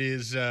 It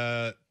is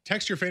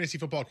text your fantasy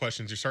football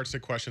questions, your start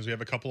sit questions. We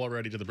have a couple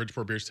already to the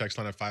Bridgeport Beers text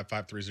line at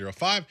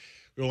 55305.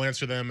 We will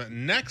answer them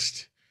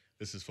next.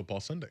 This is Football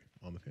Sunday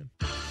on the Fan.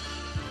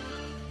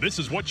 This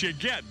is what you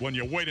get when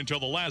you wait until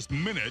the last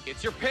minute.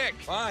 It's your pick.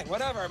 Fine,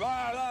 whatever.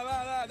 Blah, blah,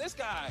 blah, blah. This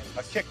guy.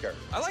 A kicker.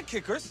 I like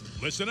kickers.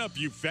 Listen up,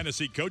 you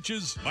fantasy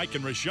coaches. Mike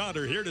and Rashad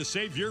are here to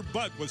save your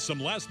butt with some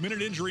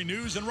last-minute injury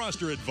news and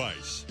roster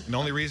advice. And the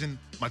only reason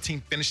my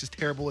team finished as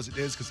terrible as it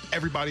is because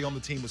everybody on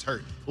the team was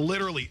hurt.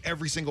 Literally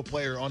every single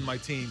player on my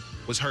team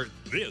was hurt.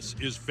 This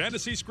is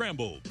Fantasy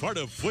Scramble, part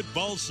of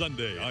Football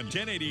Sunday on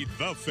 1080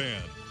 The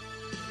Fan.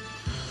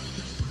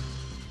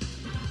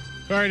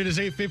 All right, it is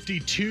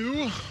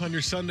 8:52 on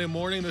your Sunday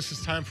morning. This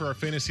is time for our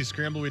Fantasy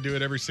Scramble. We do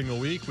it every single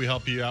week. We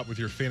help you out with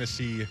your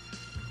fantasy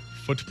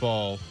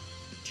football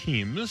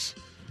teams.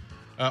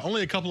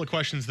 Only a couple of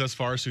questions thus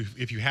far, so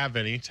if you have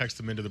any, text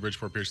them into the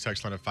Bridgeport Pierce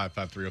text line at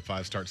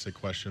 55305. Start 6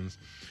 questions.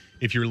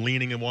 If you're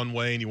leaning in one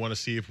way and you want to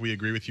see if we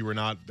agree with you or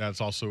not, that's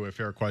also a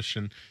fair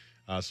question.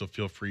 So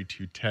feel free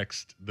to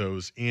text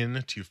those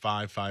in to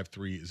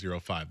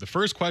 55305. The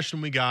first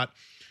question we got,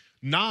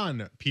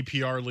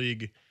 non-PPR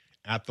league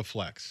at the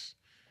flex.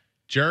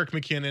 Jerick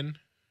McKinnon,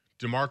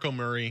 DeMarco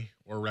Murray,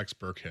 or Rex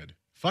Burkhead.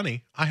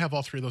 Funny, I have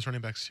all three of those running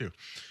backs too.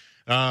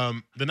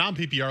 The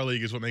non-PPR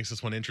league is what makes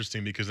this one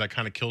interesting because that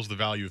kind of kills the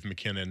value of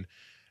McKinnon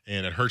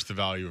and it hurts the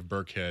value of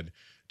Burkhead.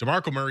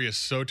 DeMarco Murray is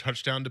so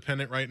touchdown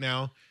dependent right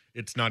now,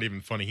 it's not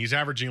even funny. He's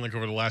averaging like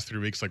over the last 3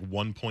 weeks like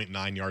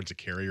 1.9 yards a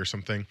carry or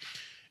something.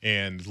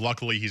 And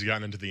luckily he's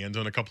gotten into the end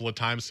zone a couple of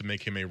times to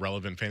make him a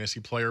relevant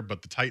fantasy player.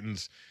 But the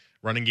Titans'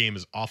 running game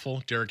is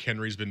awful. Derrick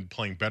Henry's been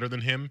playing better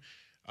than him.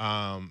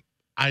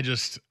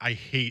 I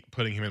hate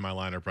putting him in my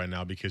lineup right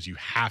now because you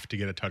have to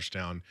get a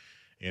touchdown.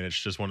 And it's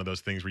just one of those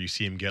things where you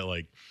see him get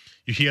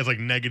he has like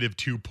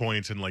 -2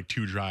 points in like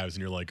 2 drives,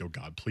 and you're like, oh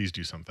God, please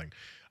do something.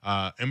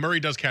 And Murray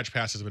does catch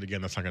passes, but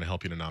again, that's not going to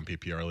help you in a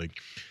non-PPR league.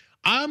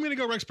 I'm going to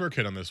go Rex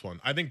Burkhead on this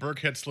one. I think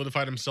Burkhead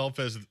solidified himself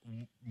as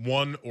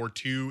 1 or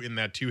 2 in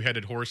that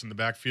 2-headed horse in the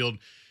backfield,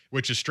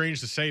 which is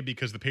strange to say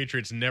because the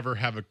Patriots never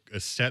have a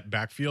set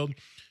backfield.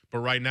 But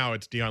right now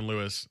it's Dion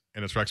Lewis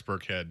and it's Rex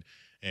Burkhead,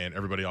 and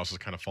everybody else is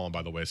kind of falling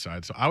by the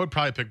wayside. So I would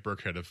probably pick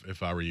Burkhead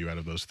if I were you out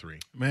of those 3.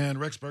 Man,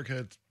 Rex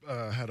Burkhead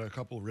had a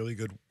couple really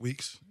good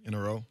weeks in a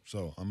row,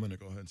 so I'm going to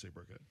go ahead and say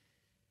Burkhead.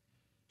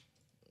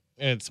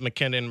 It's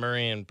McKinnon,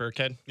 Murray, and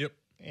Burkhead? Yep.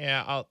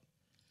 Yeah,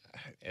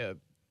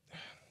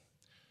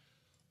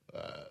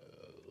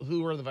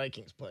 who are the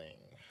Vikings playing?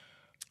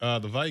 The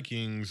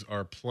Vikings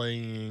are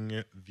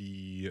playing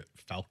the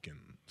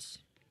Falcons.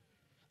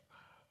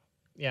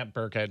 Yeah,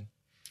 Burkhead.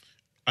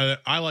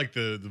 I like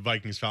the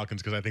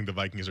Vikings-Falcons because I think the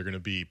Vikings are going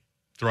to be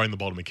throwing the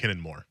ball to McKinnon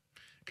more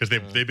because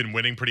they've been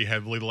winning pretty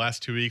heavily the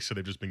last 2 weeks, so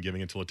they've just been giving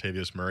it to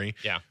Latavius Murray.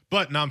 Yeah.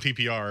 But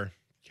non-PPR,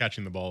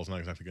 catching the ball is not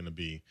exactly going to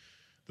be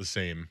the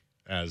same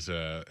as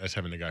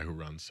having a guy who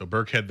runs. So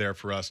Burkhead there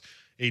for us.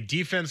 A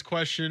defense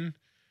question.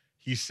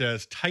 He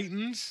says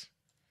Titans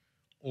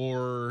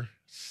or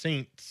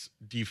Saints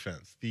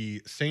defense.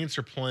 The Saints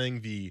are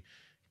playing the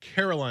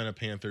Carolina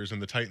Panthers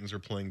and the Titans are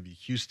playing the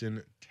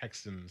Houston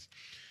Texans.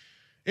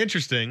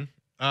 Interesting.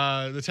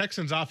 The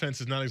Texans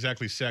offense is not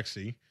exactly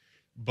sexy,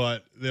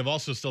 but they've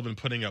also still been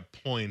putting up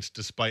points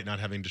despite not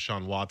having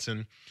Deshaun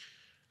Watson.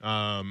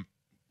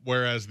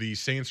 Whereas the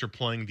Saints are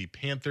playing the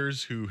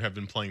Panthers, who have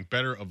been playing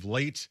better of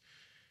late,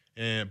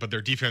 but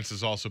their defense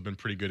has also been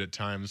pretty good at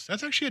times.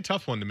 That's actually a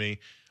tough one to me.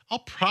 I'll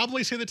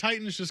probably say the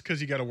Titans just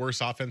because you got a worse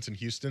offense in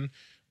Houston,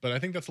 but I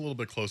think that's a little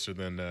bit closer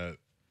than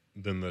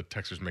the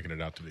Texans making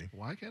it out to be.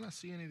 Why can't I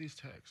see any of these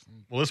texts?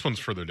 Well, this one's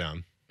further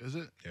down. Is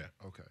it? Yeah.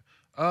 Okay.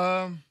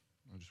 I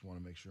just want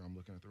to make sure I'm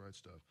looking at the right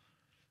stuff.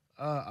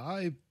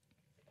 I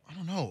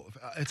don't know.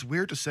 It's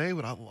weird to say,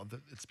 but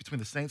it's between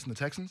the Saints and the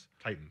Texans.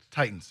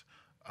 Titans.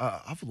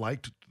 I've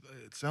liked.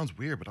 It sounds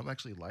weird, but I've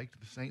actually liked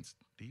the Saints'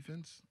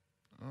 defense.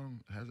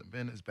 It hasn't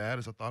been as bad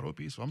as I thought it would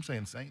be, so I'm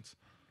saying Saints.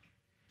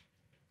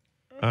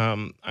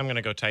 I'm going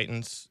to go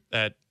Titans.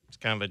 That's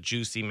kind of a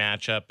juicy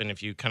matchup, and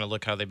if you kind of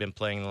look how they've been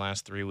playing in the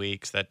last 3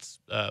 weeks, that's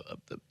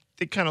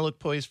they kind of look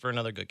poised for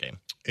another good game.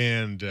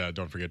 And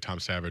don't forget, Tom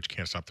Savage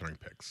can't stop throwing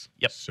picks.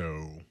 Yep.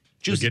 So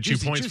Juicy, you'll get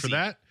 2 points juicy. for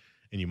that,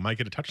 and you might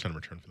get a touchdown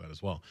return for that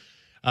as well.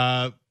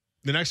 The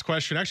next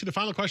question, actually the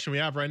final question we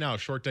have right now,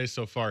 short day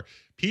so far.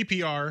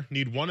 PPR,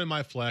 need one in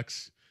my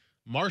flex,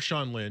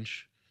 Marshawn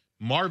Lynch,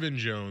 Marvin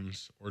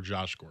Jones, or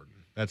Josh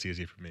Gordon. That's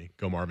easy for me.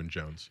 Go Marvin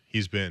Jones.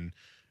 He's been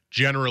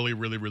generally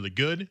really, really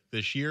good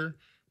this year.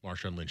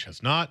 Marshawn Lynch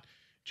has not.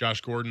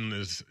 Josh Gordon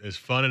is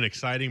fun and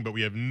exciting, but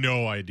we have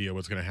no idea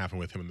what's going to happen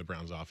with him in the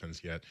Browns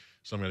offense yet.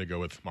 So I'm going to go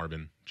with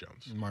Marvin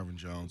Jones. Marvin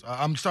Jones.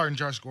 I'm starting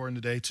Josh Gordon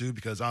today too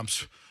because I'm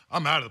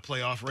out of the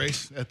playoff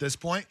race at this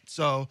point.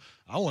 So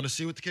I want to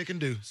see what the kid can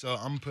do. So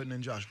I'm putting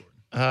in Josh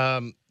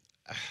Gordon.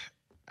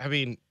 I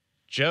mean,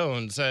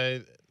 Jones.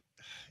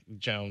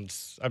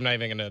 Jones. I'm not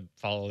even going to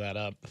follow that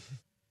up.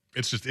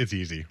 It's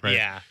easy, right?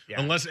 Yeah.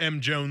 Unless M.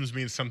 Jones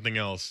means something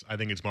else, I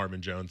think it's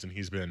Marvin Jones, and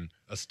he's been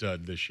a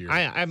stud this year.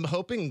 I'm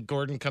hoping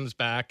Gordon comes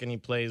back and he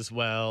plays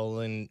well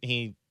and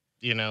he,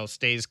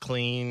 stays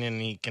clean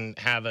and he can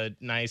have a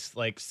nice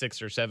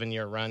 6 or 7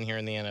 year run here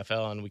in the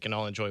NFL and we can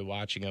all enjoy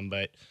watching him.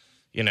 But,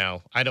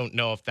 I don't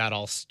know if that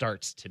all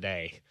starts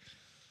today.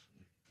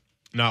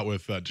 Not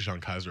with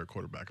Deshaun Kaiser at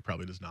quarterback. It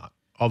probably does not.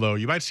 Although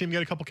you might see him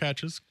get a couple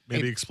catches,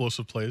 maybe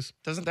explosive plays.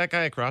 Doesn't that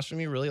guy across from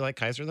you really like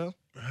Kaiser though?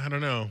 I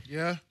don't know.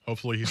 Yeah.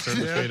 Hopefully he's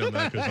starting to fade on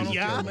that.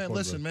 Yeah, man.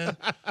 Listen, man.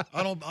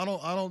 I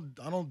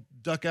don't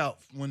duck out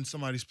when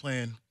somebody's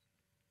playing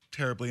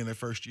terribly in their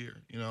first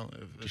year. You know,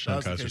 if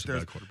Deshaun Kaiser's a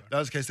bad quarterback. That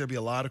was the case. There'd be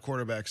a lot of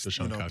quarterbacks that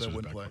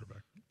wouldn't play.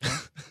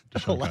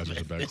 Deshaun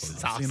Kaiser's a bad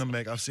quarterback.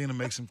 Awesome. I've seen him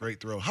make some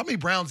great throws. How many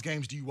Browns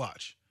games do you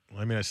watch?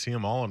 Well, I mean, I see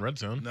them all in red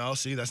zone. No,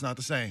 see, that's not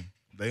the same.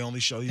 They only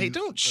show you. They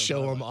don't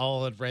show them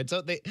all in red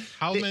zone.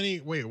 How many?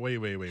 Wait.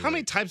 How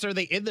many times are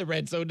they in the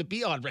red zone to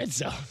be on red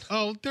zone?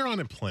 Oh, they're on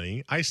it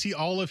plenty. I see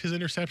all of his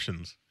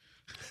interceptions.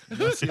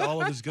 I see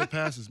all of his good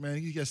passes, man.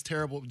 He gets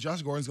terrible.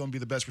 Josh Gordon's going to be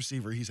the best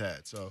receiver he's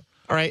had. So,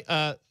 all right.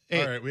 All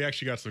right. We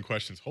actually got some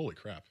questions. Holy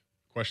crap.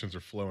 Questions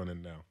are flowing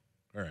in now.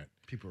 All right.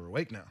 People are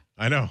awake now.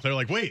 I know. They're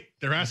like, wait,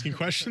 they're asking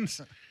questions?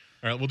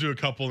 All right. We'll do a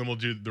couple and we'll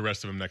do the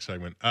rest of them next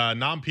segment.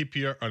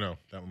 Non-PPR. Oh, no.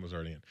 That one was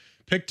already in.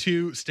 Pick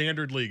 2,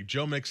 Standard League.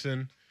 Joe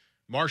Mixon,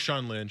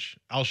 Marshawn Lynch,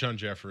 Alshon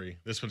Jeffrey.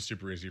 This one's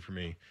super easy for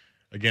me.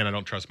 Again, I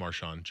don't trust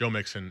Marshawn. Joe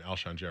Mixon,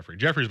 Alshon Jeffrey.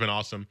 Jeffrey's been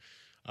awesome.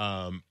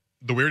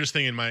 The weirdest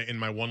thing in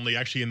my one league,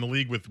 actually in the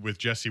league with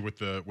Jesse with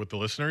the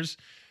listeners,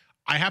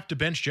 I have to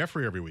bench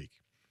Jeffrey every week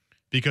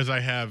because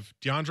I have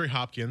DeAndre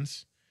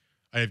Hopkins,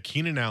 I have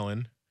Keenan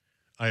Allen,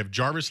 I have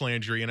Jarvis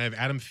Landry, and I have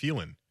Adam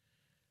Thielen.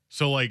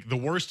 So like the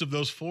worst of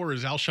those 4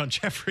 is Alshon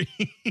Jeffrey.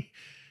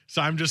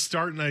 So I'm just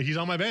starting. He's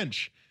on my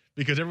bench.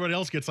 Because everybody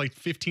else gets like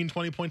 15,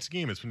 20 points a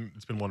game. It's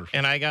been wonderful.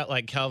 And I got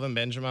like Kelvin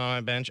Benjamin on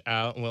my bench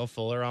out, Will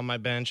Fuller on my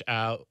bench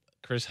out,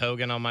 Chris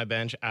Hogan on my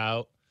bench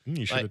out.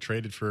 You should have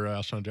traded for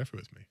Alshon Jeffrey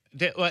with me.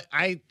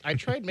 I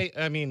tried.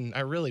 I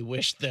really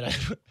wish that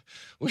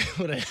we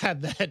would have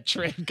had that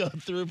trade go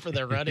through for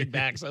the running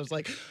backs. I was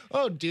like,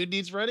 oh, dude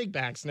needs running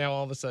backs. Now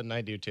all of a sudden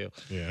I do too.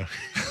 Yeah.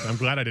 I'm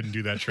glad I didn't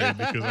do that trade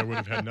because I would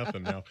have had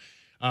nothing now.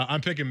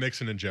 I'm picking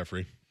Mixon and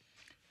Jeffrey.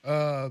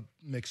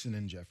 Mixon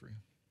and Jeffrey.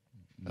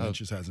 Lynch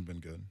just hasn't been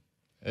good.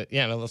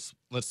 No,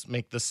 let's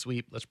make the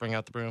sweep. Let's bring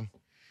out the broom.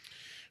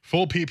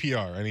 Full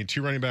PPR. I need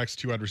 2 running backs,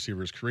 2 wide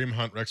receivers. Kareem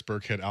Hunt, Rex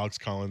Burkhead, Alex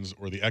Collins,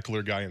 or the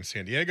Eckler guy in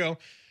San Diego.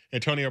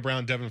 Antonio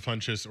Brown, Devin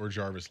Funchess, or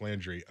Jarvis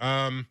Landry.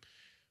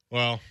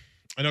 Well,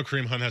 I know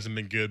Kareem Hunt hasn't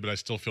been good, but I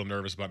still feel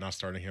nervous about not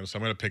starting him. So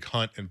I'm going to pick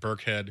Hunt and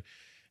Burkhead,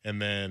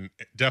 and then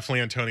definitely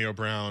Antonio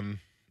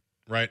Brown.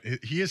 Right?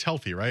 He is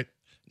healthy, right?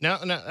 No.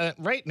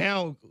 Right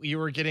now, you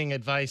were getting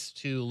advice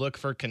to look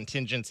for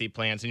contingency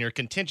plans, and your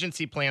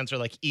contingency plans are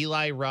like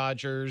Eli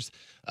Rogers,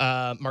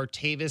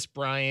 Martavis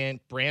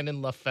Bryant,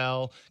 Brandon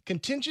LaFell.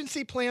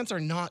 Contingency plans are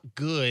not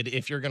good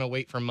if you're going to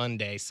wait for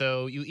Monday.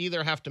 So you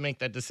either have to make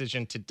that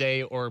decision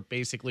today or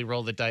basically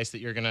roll the dice that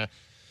you're going to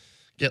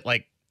get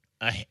like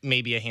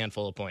maybe a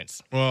handful of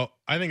points. Well,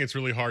 I think it's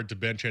really hard to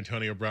bench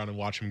Antonio Brown and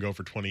watch him go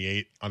for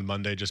 28 on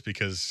Monday just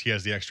because he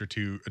has the extra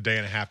a day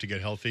and a half to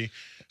get healthy.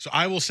 So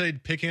I will say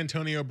pick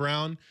Antonio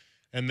Brown,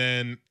 and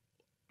then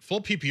full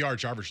PPR,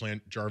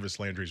 Jarvis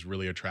Landry is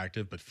really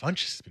attractive, but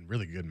Funchess has been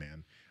really good,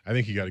 man. I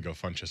think you got to go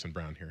Funchess and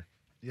Brown here.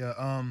 Yeah,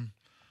 I'm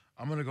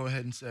going to go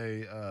ahead and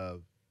say,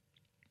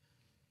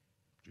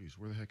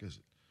 where the heck is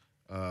it?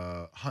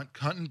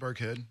 Hunt and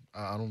Burkhead.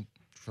 I don't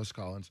trust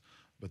Collins,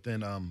 but then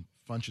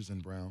Funchess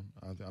and Brown.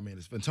 I mean,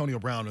 if Antonio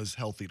Brown is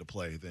healthy to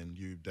play, then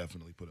you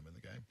definitely put him in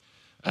the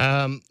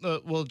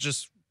game. We'll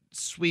just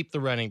sweep the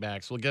running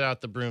backs. We'll get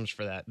out the brooms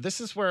for that. This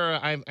is where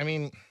I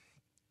mean,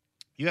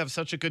 you have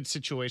such a good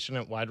situation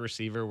at wide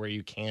receiver where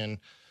you can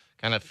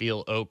kind of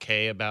feel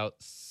okay about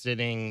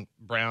sitting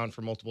Brown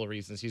for multiple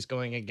reasons. He's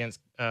going against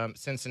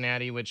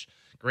Cincinnati, which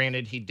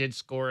granted he did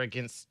score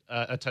against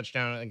a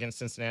touchdown against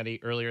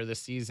Cincinnati earlier this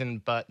season,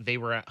 but they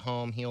were at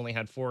home. He only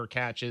had 4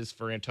 catches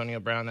for Antonio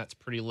Brown. That's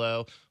pretty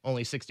low.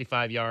 Only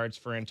 65 yards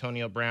for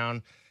Antonio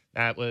Brown.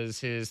 That was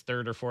his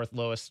 3rd or 4th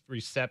lowest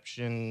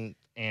reception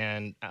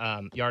and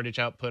yardage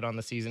output on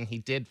the season. He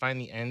did find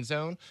the end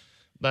zone,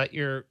 but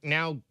you're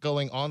now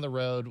going on the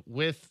road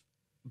with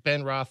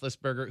Ben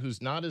Roethlisberger,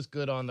 who's not as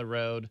good on the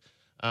road,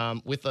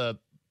 with a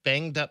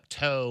banged up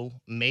toe.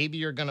 Maybe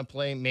you're going to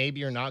play,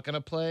 maybe you're not going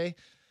to play.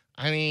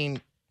 I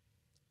mean,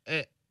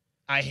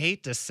 I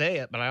hate to say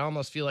it, but I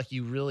almost feel like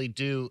you really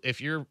do.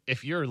 If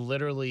you're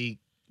literally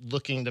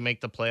looking to make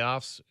the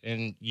playoffs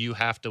and you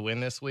have to win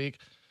this week,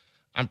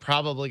 I'm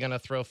probably going to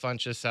throw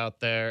Funchess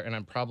out there, and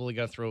I'm probably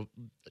going to throw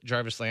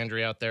Jarvis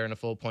Landry out there in a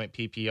full point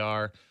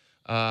PPR.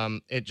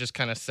 It just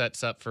kind of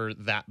sets up for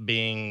that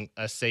being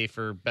a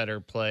safer, better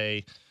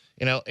play.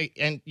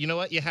 And you know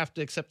what? You have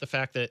to accept the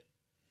fact that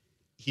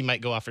he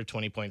might go off for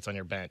 20 points on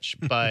your bench.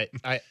 But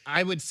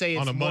I would say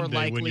it's more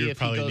likely if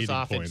he goes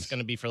off, it's going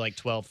to be for like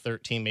 12,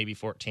 13, maybe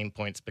 14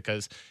 points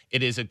because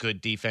it is a good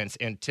defense.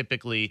 And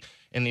typically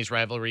in these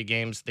rivalry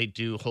games, they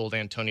do hold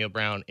Antonio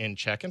Brown in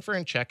check. And for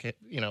in check,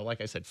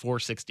 like I said,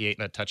 468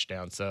 and a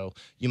touchdown. So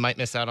you might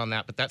miss out on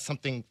that. But that's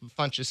something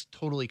Funchess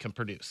totally can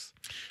produce.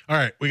 All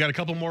right. We got a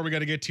couple more we got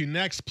to get to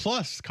next.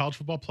 Plus, college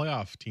football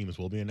playoff teams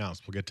will be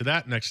announced. We'll get to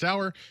that next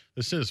hour.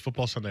 This is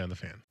Football Sunday on the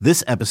Fan.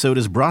 This episode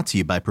is brought to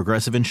you by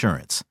Progressive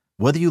Insurance.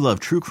 Whether you love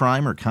true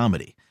crime or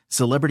comedy,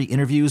 celebrity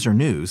interviews or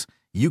news,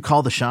 You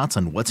call the shots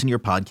on what's in your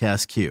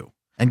podcast queue.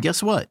 And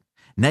guess what?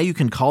 Now you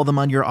can call them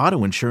on your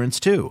auto insurance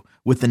too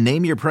with the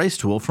Name Your Price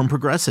tool from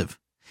Progressive.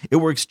 It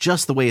works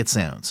just the way it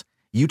sounds.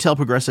 You tell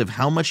Progressive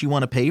how much you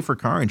want to pay for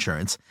car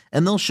insurance,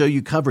 and they'll show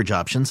you coverage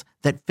options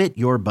that fit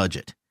your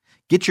budget.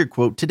 Get your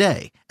quote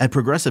today at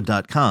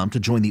Progressive.com to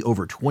join the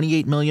over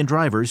 28 million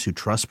drivers who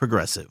trust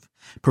Progressive.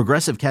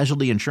 Progressive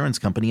Casualty Insurance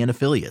Company and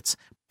Affiliates.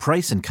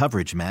 Price and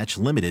coverage match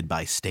limited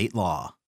by state law.